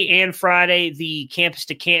Thursday and Friday, the Campus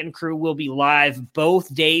to Canton crew will be live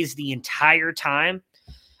both days the entire time.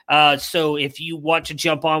 So if you want to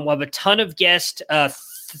jump on, we'll have a ton of guests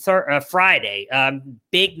Friday.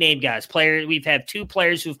 Big name guys. We've had 2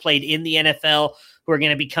 players who've played in the NFL who are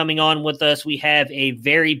going to be coming on with us. We have a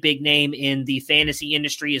very big name in the fantasy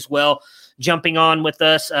industry as well jumping on with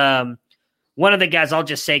us. One one of the guys I'll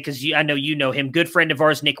just say, because I know you know him, good friend of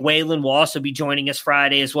ours, Nick Whalen, will also be joining us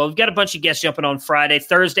Friday as well. We've got a bunch of guests jumping on Friday.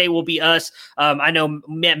 Thursday will be us. I know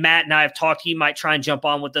Matt and I have talked. He might try and jump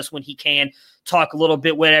on with us when he can, talk a little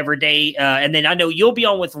bit whatever day. And then I know you'll be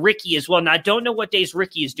on with Ricky as well. And I don't know what days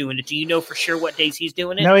Ricky is doing it. Do you know for sure what days he's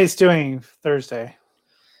doing it? No, he's doing Thursday.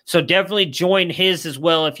 So definitely join his as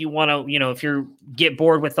well if you want to, if you get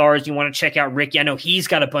bored with ours, you want to check out Ricky. I know he's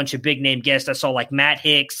got a bunch of big name guests. I saw like Matt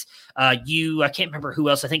Hicks, I can't remember who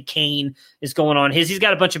else. I think Kane is going on his. He's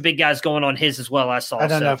got a bunch of big guys going on his as well. I saw. I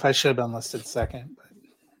don't know if I should have been listed second.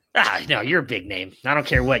 No, you're a big name. I don't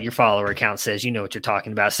care what your follower account says. You know what you're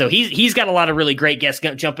talking about. So he's got a lot of really great guests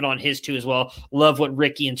jumping on his too as well. Love what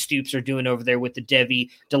Ricky and Stoops are doing over there with the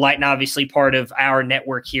Devi Delight, and obviously part of our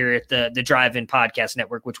network here at the Drive-In Podcast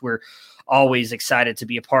Network, which we're always excited to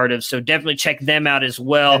be a part of. So definitely check them out as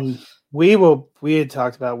well. And we had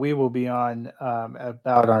talked about, we will be on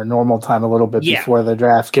about our normal time a little bit before the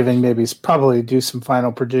draft, probably do some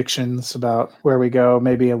final predictions about where we go,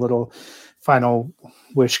 maybe a little final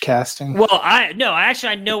wish casting. Well, I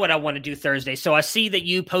know what I want to do Thursday. So I see that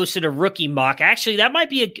you posted a rookie mock. Actually, that might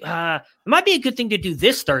be a good thing to do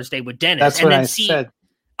this Thursday with Dennis. That's what I said.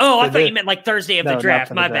 Oh, I thought you meant like Thursday of the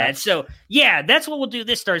draft. My bad. So yeah, that's what we'll do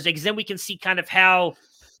this Thursday, because then we can see kind of how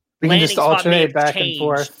we can just alternate back and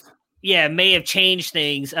forth. Yeah, may have changed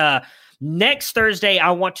things. Next Thursday,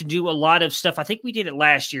 I want to do a lot of stuff. I think we did it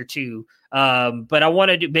last year too. But I want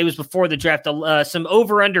to do, maybe it was before the draft, some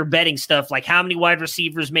over-under betting stuff, like how many wide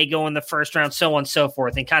receivers may go in the first round, so on and so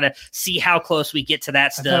forth, and kind of see how close we get to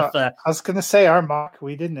that stuff. I was going to say our mock,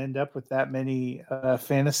 we didn't end up with that many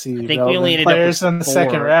fantasy I think we only ended players up in the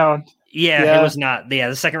second round. Yeah, it was not. Yeah,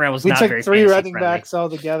 the second round was not very. We took 3 running backs all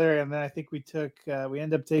together, and then I think we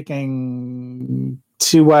ended up taking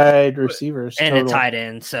 2 wide receivers and total. A tight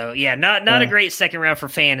end. So yeah, not a great second round for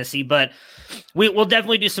fantasy, but we'll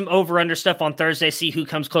definitely do some over/under stuff on Thursday. See who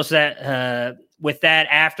comes close to that. With that,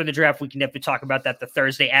 after the draft, we can definitely talk about that the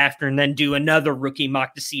Thursday after, and then do another rookie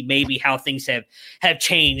mock to see maybe how things have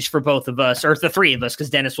changed for both of us, or the 3 of us, because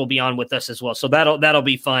Dennis will be on with us as well. So that'll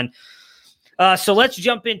be fun. So let's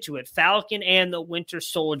jump into it. Falcon and the Winter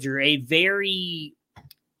Soldier, a very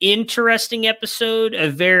interesting episode, a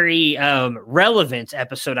very relevant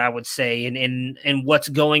episode, I would say, in what's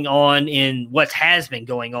going on, in what has been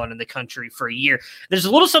going on in the country for a year. There's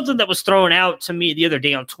a little something that was thrown out to me the other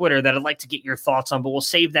day on Twitter that I'd like to get your thoughts on, but we'll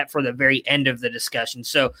save that for the very end of the discussion.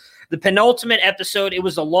 So the penultimate episode, it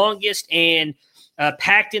was the longest and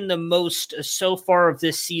packed in the most so far of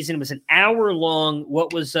this season. It was an hour long.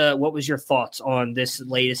 What was your thoughts on this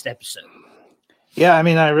latest episode? Yeah, I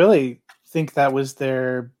mean, I really think that was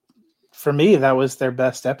their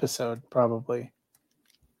best episode, probably.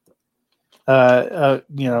 Of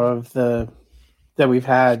that we've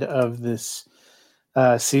had of this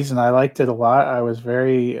season. I liked it a lot. I was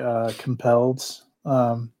very compelled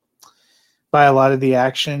by a lot of the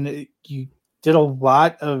action. You did a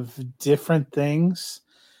lot of different things.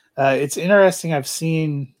 It's interesting. I've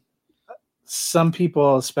seen some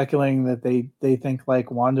people speculating that they think like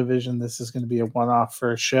WandaVision, this is going to be a one-off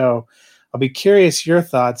for a show. I'll be curious your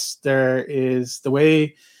thoughts. There is the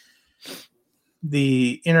way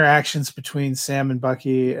the interactions between Sam and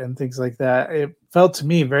Bucky and things like that. It felt to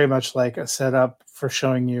me very much like a setup for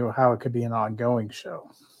showing you how it could be an ongoing show.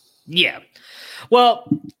 Yeah. Well,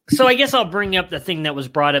 so I guess I'll bring up the thing that was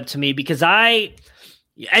brought up to me, because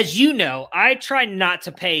as you know, I try not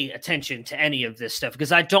to pay attention to any of this stuff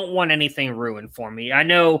because I don't want anything ruined for me. I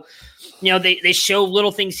know, they show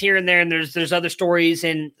little things here and there, and there's other stories,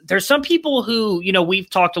 and there's some people who, we've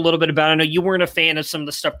talked a little bit about. I know you weren't a fan of some of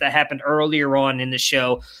the stuff that happened earlier on in the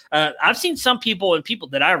show. I've seen some people and people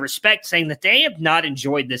that I respect saying that they have not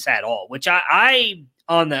enjoyed this at all, which I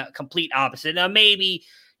on the complete opposite. Now, maybe,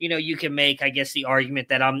 you can make, I guess, the argument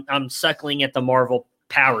that I'm suckling at the Marvel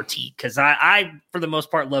power teat, because I for the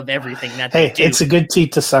most part love everything that they do. It's a good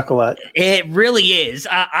teat to suckle at. It really is.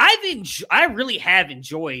 I really have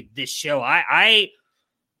enjoyed this show. I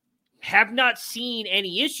have not seen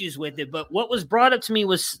any issues with it, but what was brought up to me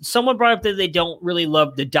was someone brought up that they don't really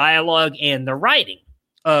love the dialogue and the writing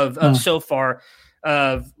of so far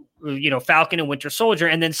of Falcon and Winter Soldier,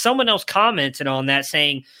 and then someone else commented on that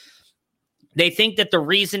saying they think that the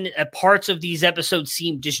reason parts of these episodes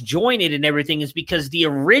seem disjointed and everything is because the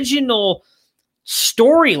original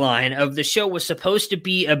storyline of the show was supposed to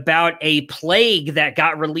be about a plague that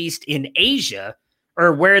got released in Asia,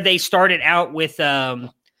 or where they started out with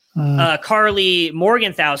Carly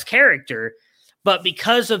Morgenthau's character. But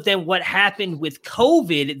because of then what happened with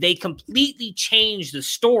COVID, they completely changed the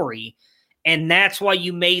story And that's why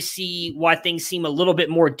you may see why things seem a little bit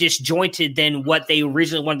more disjointed than what they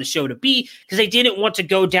originally wanted the show to be, because they didn't want to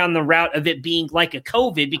go down the route of it being like a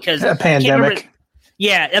COVID, because a pandemic.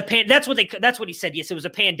 That's what he said. Yes, it was a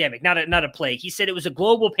pandemic, not a plague. He said it was a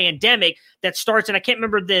global pandemic that starts, and I can't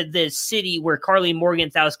remember the city where Carly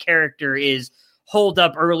Morgenthau's character is holed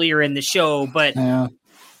up earlier in the show, but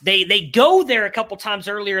they go there a couple times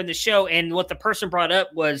earlier in the show, and what the person brought up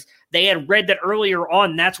was they had read that earlier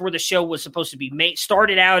on that's where the show was supposed to be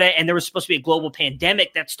started out at, and there was supposed to be a global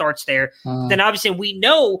pandemic that starts there. Then obviously we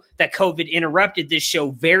know that COVID interrupted this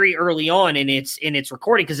show very early on in its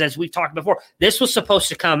recording, because as we've talked before, this was supposed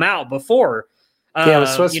to come out before. It was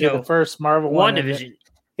supposed to be the first Marvel WandaVision.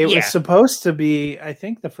 It was supposed to be, I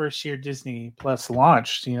think, the first year Disney Plus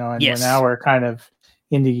launched. And now we're kind of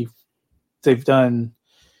indie. They've done.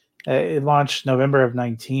 It launched November of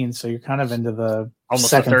 19, so you're kind of into the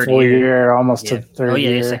almost second full year, almost to third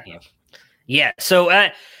year. Yeah. So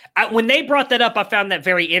when they brought that up, I found that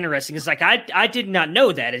very interesting. It's like I did not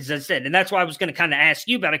know that, as I said, and that's why I was going to kind of ask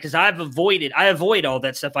you about it, because I avoid all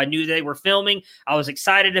that stuff. I knew they were filming. I was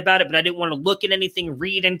excited about it, but I didn't want to look at anything,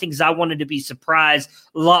 read anything, because I wanted to be surprised,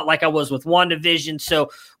 a lot like I was with WandaVision.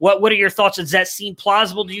 So what are your thoughts? Does that seem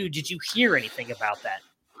plausible to you? Did you hear anything about that?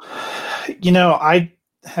 I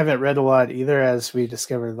haven't read a lot either, as we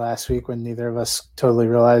discovered last week when neither of us totally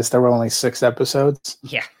realized there were only 6 episodes.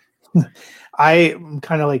 Yeah. I'm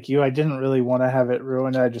kind of like you. I didn't really want to have it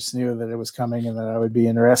ruined. I just knew that it was coming and that I would be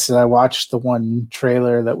interested. I watched the one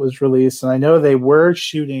trailer that was released, and I know they were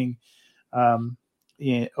shooting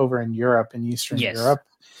over in Europe, in Eastern Europe.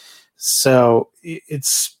 So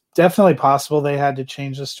it's definitely possible they had to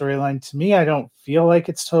change the storyline. To me, I don't feel like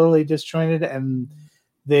it's totally disjointed, and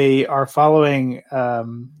they are following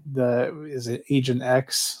is it Agent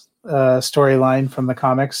X storyline from the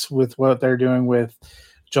comics with what they're doing with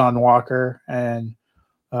John Walker and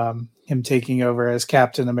him taking over as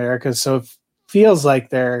Captain America. So it feels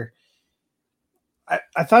like they're.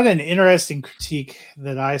 I thought an interesting critique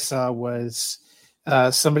that I saw was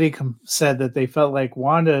somebody said that they felt like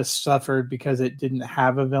Wanda suffered because it didn't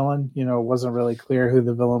have a villain. It wasn't really clear who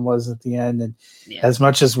the villain was at the end. And as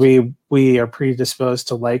much as we are predisposed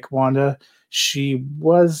to like Wanda, she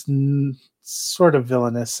was sort of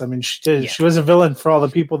villainous. I mean, she was a villain for all the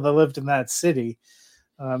people that lived in that city.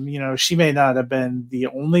 She may not have been the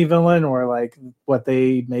only villain or like what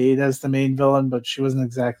they made as the main villain, but she wasn't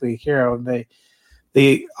exactly a hero.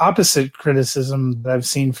 The opposite criticism that I've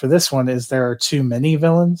seen for this one is there are too many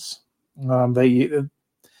villains,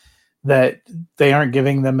 that they aren't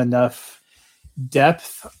giving them enough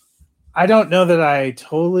depth. I don't know that I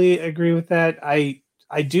totally agree with that. I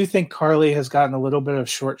do think Carly has gotten a little bit of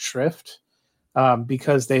short shrift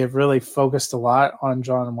because they have really focused a lot on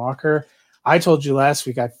John Walker. I told you last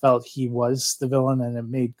week I felt he was the villain, and it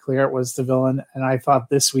made clear it was the villain. And I thought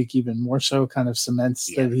this week even more so, kind of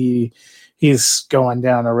cements that he's going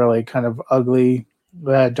down a really kind of ugly,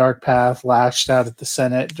 dark path, lashed out at the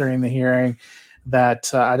Senate during the hearing.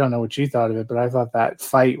 That I don't know what you thought of it, but I thought that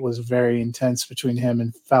fight was very intense between him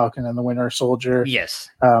and Falcon and the Winter Soldier. Yes.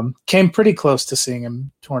 Came pretty close to seeing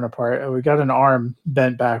him torn apart. We got an arm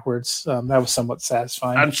bent backwards. That was somewhat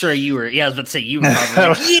satisfying. I'm sure you were. Yeah, I was about to say you were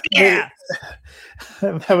probably yeah.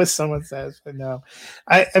 That was somewhat satisfying. No,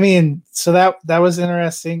 I mean, so that was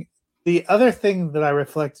interesting. The other thing that I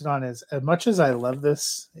reflected on is, as much as I love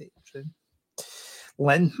this,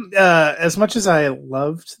 as much as I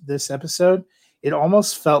loved this episode, it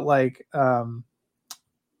almost felt like,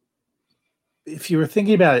 if you were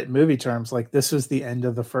thinking about it in movie terms, like this was the end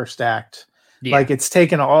of the first act. Yeah. Like it's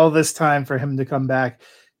taken all this time for him to come back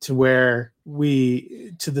to where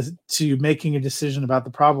to making a decision about the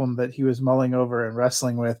problem that he was mulling over and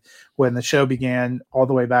wrestling with when the show began, all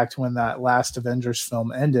the way back to when that last Avengers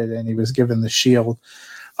film ended and he was given the shield.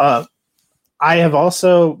 I have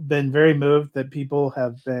also been very moved that people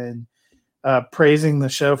have been praising the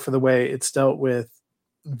show for the way it's dealt with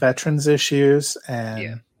veterans issues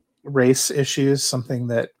and race issues, something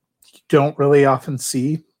that you don't really often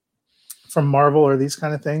see from Marvel or these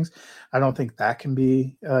kind of things. I don't think that can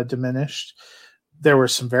be diminished. There were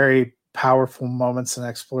some very powerful moments and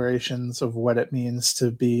explorations of what it means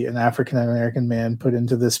to be an African-American man put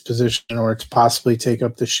into this position or to possibly take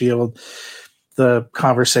up the shield. The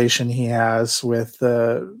conversation he has with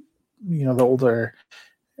the older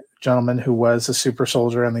gentleman who was a super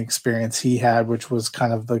soldier and the experience he had, which was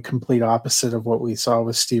kind of the complete opposite of what we saw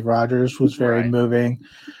with Steve Rogers, was very moving.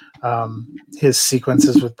 His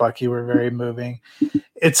sequences with Bucky were very moving.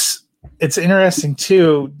 It's interesting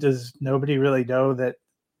too. Does nobody really know that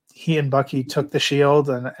he and Bucky took the shield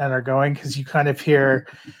and are going, because you kind of hear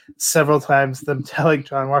several times them telling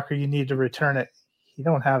John Walker, you need to return it. You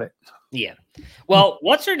don't have it. Yeah. Well,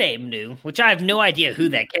 what's her name knew, which I have no idea who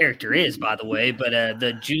that character is, by the way, but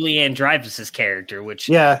the Julianne Dreyfus's character, which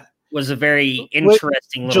was a very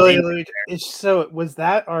interesting little So was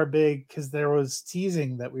that our big, because there was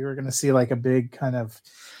teasing that we were going to see like a big kind of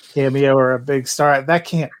cameo or a big star. That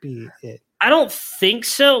can't be it. I don't think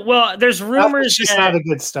so. Well, there's rumors she's not a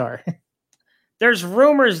good star. There's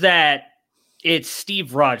rumors that it's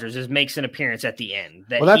Steve Rogers makes an appearance at the end.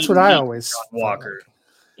 That's what I always Walker.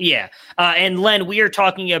 Yeah. And Len, we are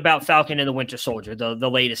talking about Falcon and the Winter Soldier, the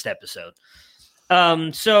latest episode.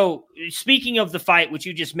 So speaking of the fight, which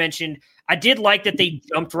you just mentioned, I did like that they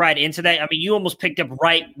jumped right into that. I mean, you almost picked up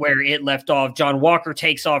right where it left off. John Walker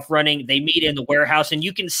takes off running. They meet in the warehouse, and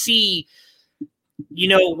you can see,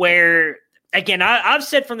 where, again, I've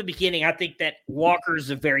said from the beginning, I think that Walker is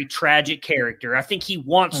a very tragic character. I think he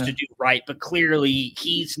wants to do right, but clearly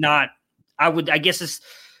he's not. I guess it's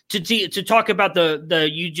to talk about the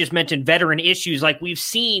you just mentioned veteran issues. Like, we've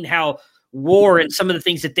seen how war and some of the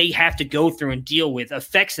things that they have to go through and deal with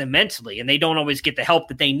affects them mentally, and they don't always get the help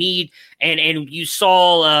that they need. And you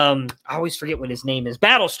saw, I always forget what his name is.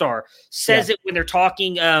 Battlestar says it when they're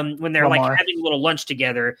talking, when they're Lamar. like having a little lunch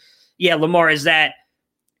together. Yeah, Lamar, is that,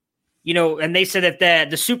 and they said that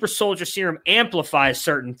the super soldier serum amplifies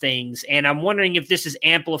certain things. And I'm wondering if this is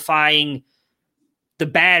amplifying the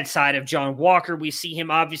bad side of John Walker. We see him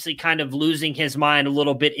obviously kind of losing his mind a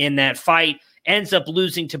little bit in that fight, ends up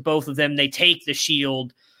losing to both of them. They take the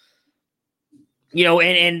shield,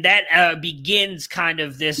 and that begins kind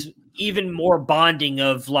of this even more bonding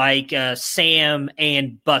of like Sam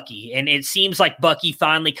and Bucky. And it seems like Bucky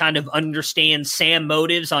finally kind of understands Sam's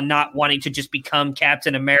motives on not wanting to just become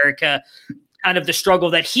Captain America, kind of the struggle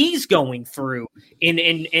that he's going through and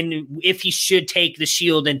if he should take the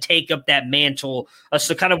shield and take up that mantle.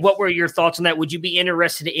 So kind of what were your thoughts on that? Would you be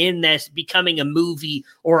interested in this becoming a movie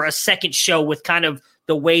or a second show with kind of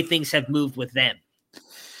the way things have moved with them?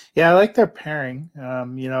 Yeah, I like their pairing.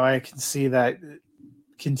 I can see that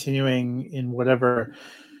continuing in whatever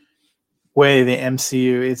way the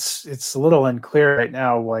MCU. It's a little unclear right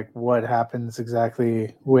now, like what happens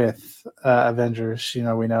exactly with Avengers.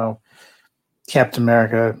 We know Captain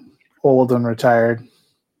America, old and retired.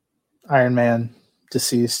 Iron Man,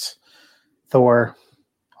 deceased. Thor,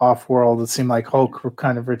 off-world. It seemed like Hulk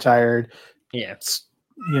kind of retired. Yeah.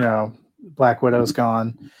 Black Widow's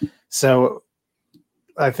gone. So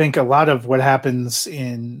I think a lot of what happens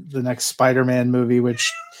in the next Spider-Man movie, which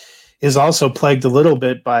is also plagued a little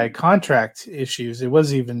bit by contract issues. It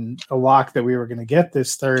was even a lock that we were going to get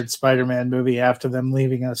this third Spider-Man movie after them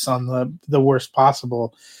leaving us on the worst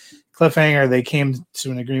possible cliffhanger. They came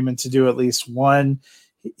to an agreement to do at least one.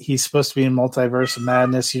 He's supposed to be in Multiverse of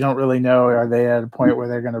Madness. You don't really know. Are they at a point where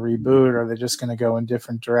they're going to reboot, or are they just going to go in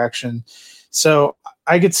different direction? So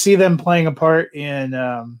I could see them playing a part in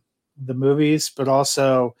the movies, but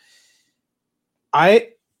also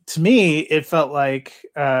to me, it felt like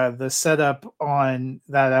the setup on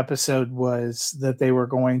that episode was that they were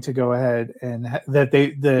going to go ahead and that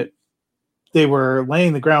they were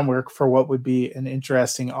laying the groundwork for what would be an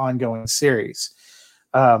interesting ongoing series.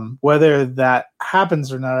 Whether that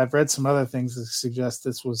happens or not, I've read some other things that suggest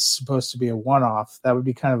this was supposed to be a one-off. That would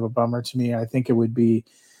be kind of a bummer to me. I think it would be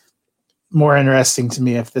more interesting to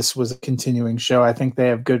me if this was a continuing show. I think they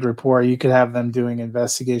have good rapport. You could have them doing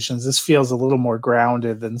investigations. This feels a little more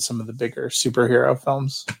grounded than some of the bigger superhero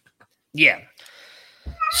films. Yeah.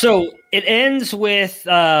 So it ends with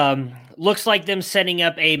looks like them setting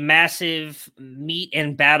up a massive meet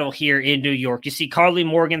and battle here in New York. You see Carly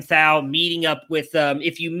Morgenthau meeting up with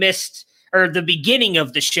if you missed or the beginning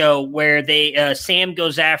of the show where they Sam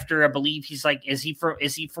goes after, I believe he's like, is he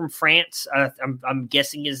from France? I'm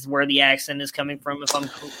guessing is where the accent is coming from, if I'm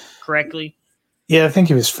correctly. Yeah, I think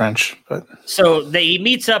he was French, but so he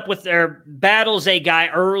meets up with battles a guy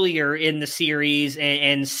earlier in the series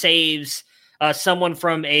and saves someone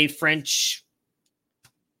from a French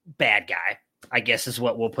bad guy, I guess is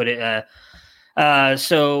what we'll put it.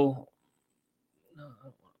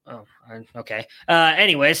 Okay.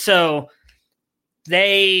 Anyway, so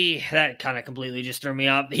that kind of completely just threw me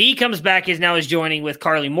off. He comes back, is joining with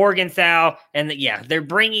Carly Morgenthau, and they're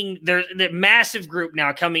bringing the massive group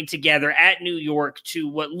now coming together at New York to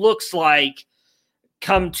what looks like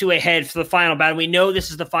come to a head for the final battle. We know this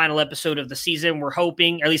is the final episode of the season. We're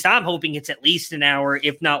hoping, or at least I'm hoping, it's at least an hour,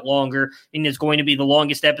 if not longer, and it's going to be the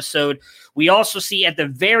longest episode. We also see at the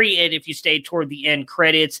very end, if you stay toward the end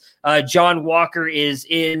credits, John Walker is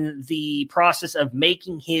in the process of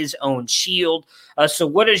making his own shield. So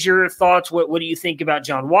what is your thoughts? What do you think about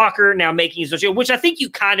John Walker now making his own shield, which I think you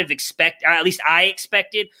kind of expect, at least I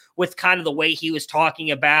expected, with kind of the way he was talking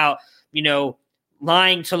about,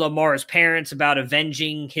 lying to Lamar's parents about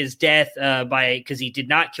avenging his death because he did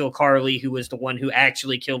not kill Carly, who was the one who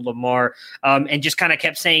actually killed Lamar, and just kind of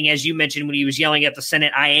kept saying, as you mentioned when he was yelling at the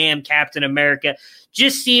Senate, "I am Captain America."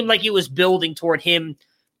 Just seemed like it was building toward him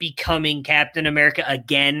becoming Captain America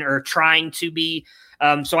again, or trying to be.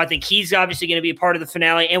 So I think he's obviously going to be a part of the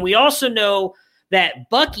finale. And we also know that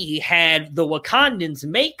Bucky had the Wakandans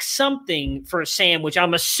make something for Sam, which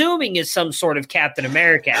I'm assuming is some sort of Captain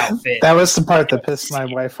America outfit. That was the part that pissed my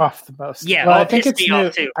wife off the most. Yeah, well, I think it's new.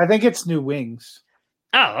 Too. I think it's new wings.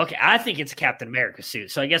 Oh, okay. I think it's a Captain America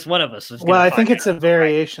suit. So I guess one of us was. Well, I think it's a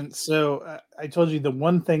variation. Right. So I told you the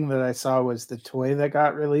one thing that I saw was the toy that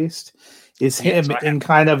got released is him in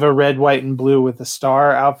kind of a red, white, and blue with a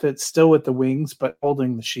star outfit, still with the wings, but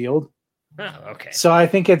holding the shield. Oh, okay. So I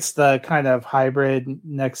think it's the kind of hybrid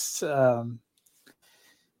next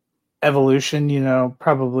evolution,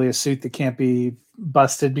 probably a suit that can't be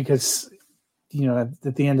busted because,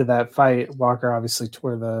 at the end of that fight, Walker obviously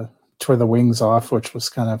tore the wings off, which was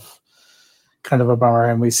kind of a bummer.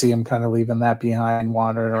 And we see him kind of leaving that behind,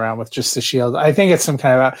 wandering around with just the shield. I think it's some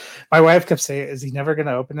kind of, my wife kept saying, is he never going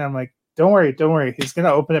to open it? I'm like, don't worry. He's going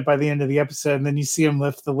to open it by the end of the episode. And then you see him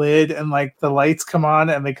lift the lid and like the lights come on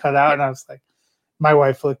and they cut out. And I was like, my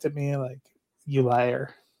wife looked at me like, you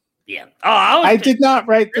liar. Yeah. Oh, I did not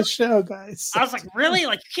write the show, guys. I was like, really?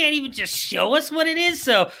 Like, you can't even just show us what it is?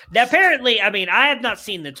 So apparently, I have not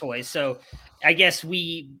seen the toy. So I guess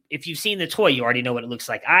if you've seen the toy, you already know what it looks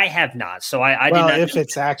like. I have not. So I did not. If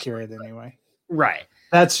it's accurate anyway. Right.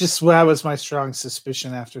 That's just that was my strong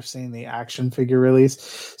suspicion after seeing the action figure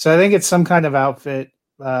release. So I think it's some kind of outfit.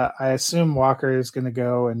 I assume Walker is going to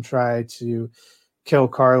go and try to kill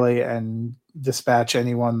Carly and dispatch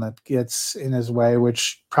anyone that gets in his way,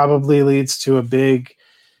 which probably leads to a big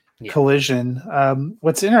collision.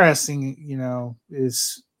 What's interesting,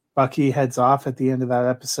 is Bucky heads off at the end of that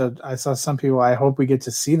episode. I saw some people, I hope we get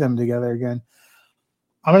to see them together again.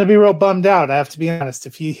 I'm going to be real bummed out. I have to be honest.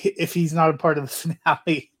 If he's not a part of the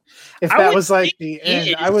finale, if that was like the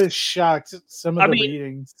end, I was shocked. Some of the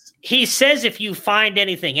readings. He says, if you find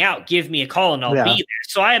anything out, give me a call and I'll be there.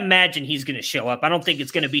 So I imagine he's going to show up. I don't think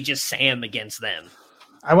it's going to be just Sam against them.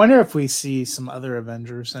 I wonder if we see some other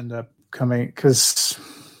Avengers end up coming because.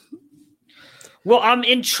 Well, I'm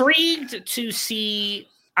intrigued to see.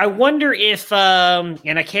 I wonder if,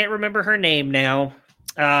 and I can't remember her name now.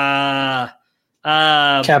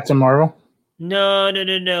 Captain Marvel? No.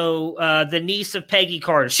 The niece of Peggy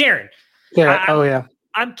Carter, Sharon. Yeah.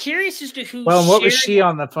 I'm curious as to who. Well, what was she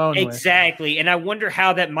on the phone exactly? And I wonder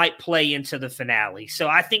how that might play into the finale. So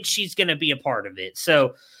I think she's going to be a part of it.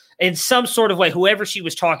 So in some sort of way, whoever she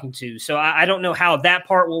was talking to. So I don't know how that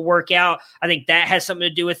part will work out. I think that has something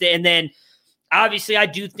to do with it. And then obviously, I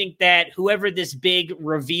do think that whoever this big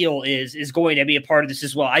reveal is going to be a part of this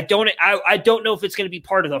as well. I don't know if it's going to be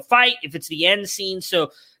part of the fight, if it's the end scene.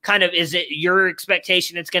 So kind of, is it your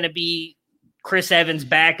expectation it's going to be Chris Evans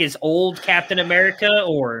back as old Captain America,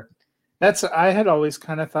 or? I had always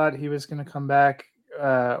kind of thought he was going to come back,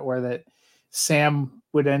 or that Sam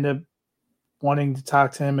would end up wanting to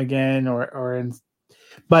talk to him again,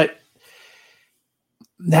 but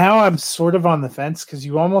now I'm sort of on the fence because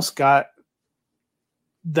you almost got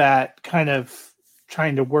that kind of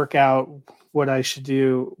trying to work out what I should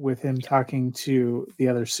do with him talking to the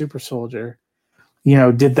other super soldier.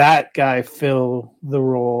 Did that guy fill the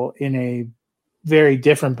role in a very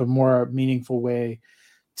different but more meaningful way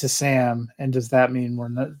to Sam? And does that mean we're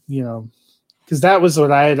not, because that was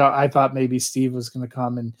what I thought maybe Steve was going to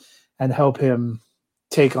come and help him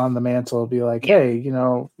take on the mantle, be like, hey,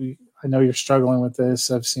 I know you're struggling with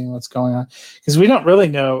this. I've seen what's going on. Because we don't really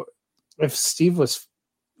know if Steve's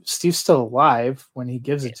still alive when he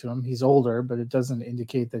gives it to him. He's older, but it doesn't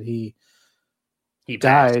indicate that he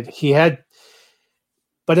died. He had,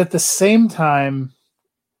 but at the same time,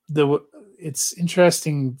 it's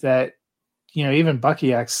interesting that, even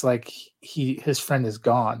Bucky acts like his friend is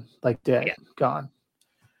gone, like dead, gone.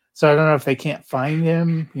 So I don't know if they can't find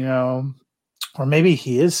him, or maybe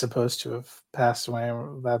he is supposed to have passed away.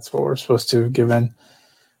 That's what we're supposed to have given.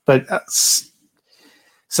 But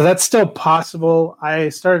so that's still possible. I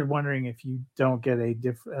started wondering if you don't get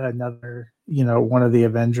another, one of the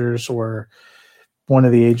Avengers or one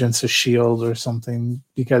of the agents of S.H.I.E.L.D. or something,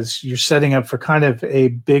 because you're setting up for kind of a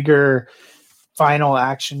bigger final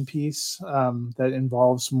action piece that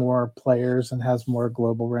involves more players and has more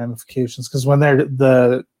global ramifications. Because when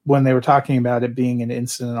they were talking about it being an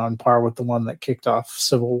incident on par with the one that kicked off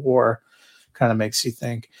Civil War, kind of makes you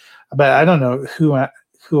think. But I don't know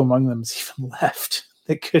who among them is even left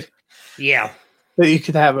that you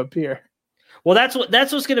could have appear. Well, that's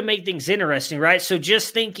what's going to make things interesting, right? So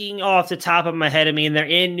just thinking off the top of my head, I mean, they're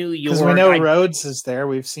in New York. Because we know Rhodes is there.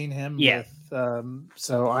 We've seen him. Yeah.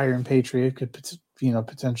 So Iron Patriot could,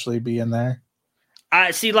 potentially be in there.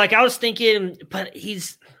 I see. Like I was thinking, but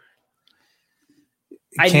he's.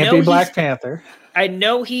 Can't be Black Panther. I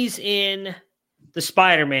know he's in the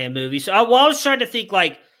Spider-Man movie. So I was trying to think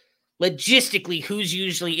like logistically who's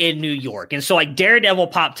usually in New York. And so like Daredevil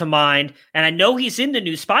popped to mind, and I know he's in the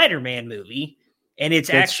new Spider-Man movie, and it's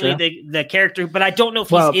actually the character, but I don't know if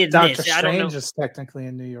he's in Dr. this. Strange I don't know. is technically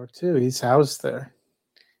in New York too. He's housed there.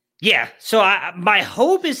 Yeah. So my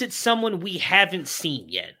hope is it's someone we haven't seen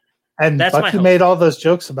yet. And that's Bucky made all those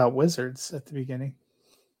jokes about wizards at the beginning.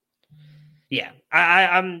 Yeah.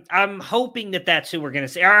 I'm hoping that's who we're going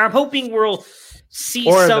to see. I'm hoping we'll see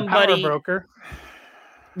or somebody. The power broker.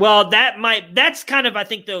 Well, that's kind of, I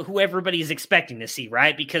think, who everybody's expecting to see,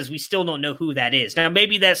 right? Because we still don't know who that is. Now,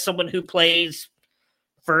 maybe that's someone who plays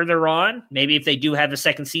further on. Maybe if they do have a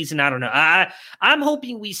second season, I don't know. I'm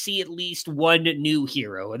hoping we see at least one new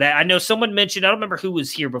hero. That I know someone mentioned, I don't remember who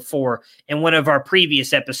was here before in one of our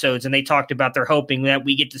previous episodes, and they talked about they're hoping that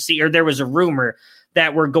we get to see, or there was a rumor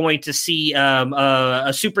that we're going to see a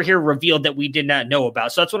superhero revealed that we did not know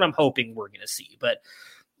about. So that's what I'm hoping we're going to see. But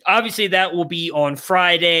obviously, that will be on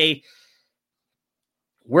Friday.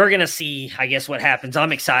 We're going to see, I guess, what happens.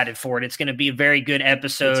 I'm excited for it. It's going to be a very good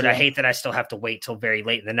episode. I hate that I still have to wait till very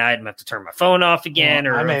late in the night. I'm going to have to turn my phone off again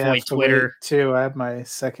or avoid Twitter. Too. I have my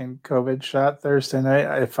second COVID shot Thursday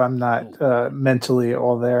night. If I'm not mentally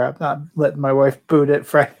all there, I'm not letting my wife boot it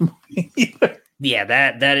Friday morning either. Yeah,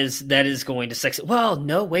 that is going to suck. Well,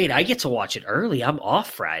 no, wait, I get to watch it early. I'm off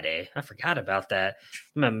Friday. I forgot about that.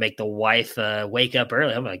 I'm going to make the wife wake up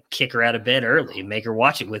early. I'm going to kick her out of bed early, make her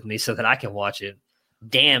watch it with me so that I can watch it.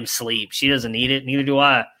 Damn sleep. She doesn't need it. Neither do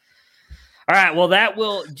I. All right, well, that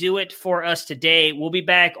will do it for us today. We'll be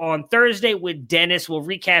back on Thursday with Dennis. We'll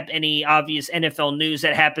recap any obvious NFL news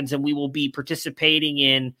that happens, and we will be participating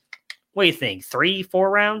in, what do you think,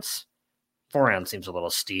 3-4 rounds? 4 rounds seems a little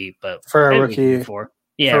steep, but for a rookie,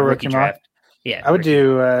 rookie draft. Yeah, I would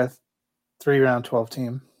do 3-round 12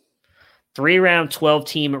 team. 3-round 12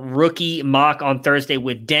 team rookie mock on Thursday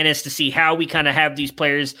with Dennis to see how we kind of have these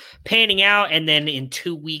players panning out, and then in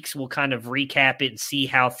 2 weeks we'll kind of recap it and see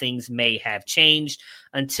how things may have changed.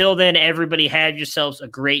 Until then, everybody have yourselves a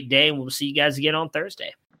great day, and we'll see you guys again on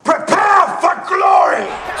Thursday. Prepare for glory!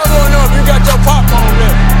 I don't know if you got your popcorn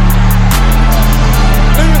ready.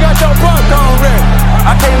 You got your popcorn ready.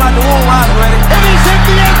 I came out the womb, I was ready. And he's hit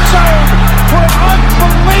the end zone for an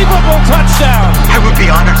unbelievable touchdown. I would be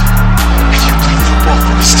honored if you played football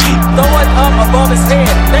for this team. Throw it up above his head.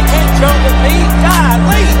 They can't jump with me.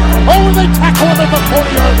 Golly. Oh, they tackle him at the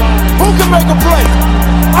 40-yard line. Who can make a play?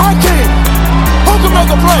 I can. Who can make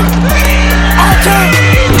a play? I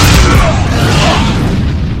can.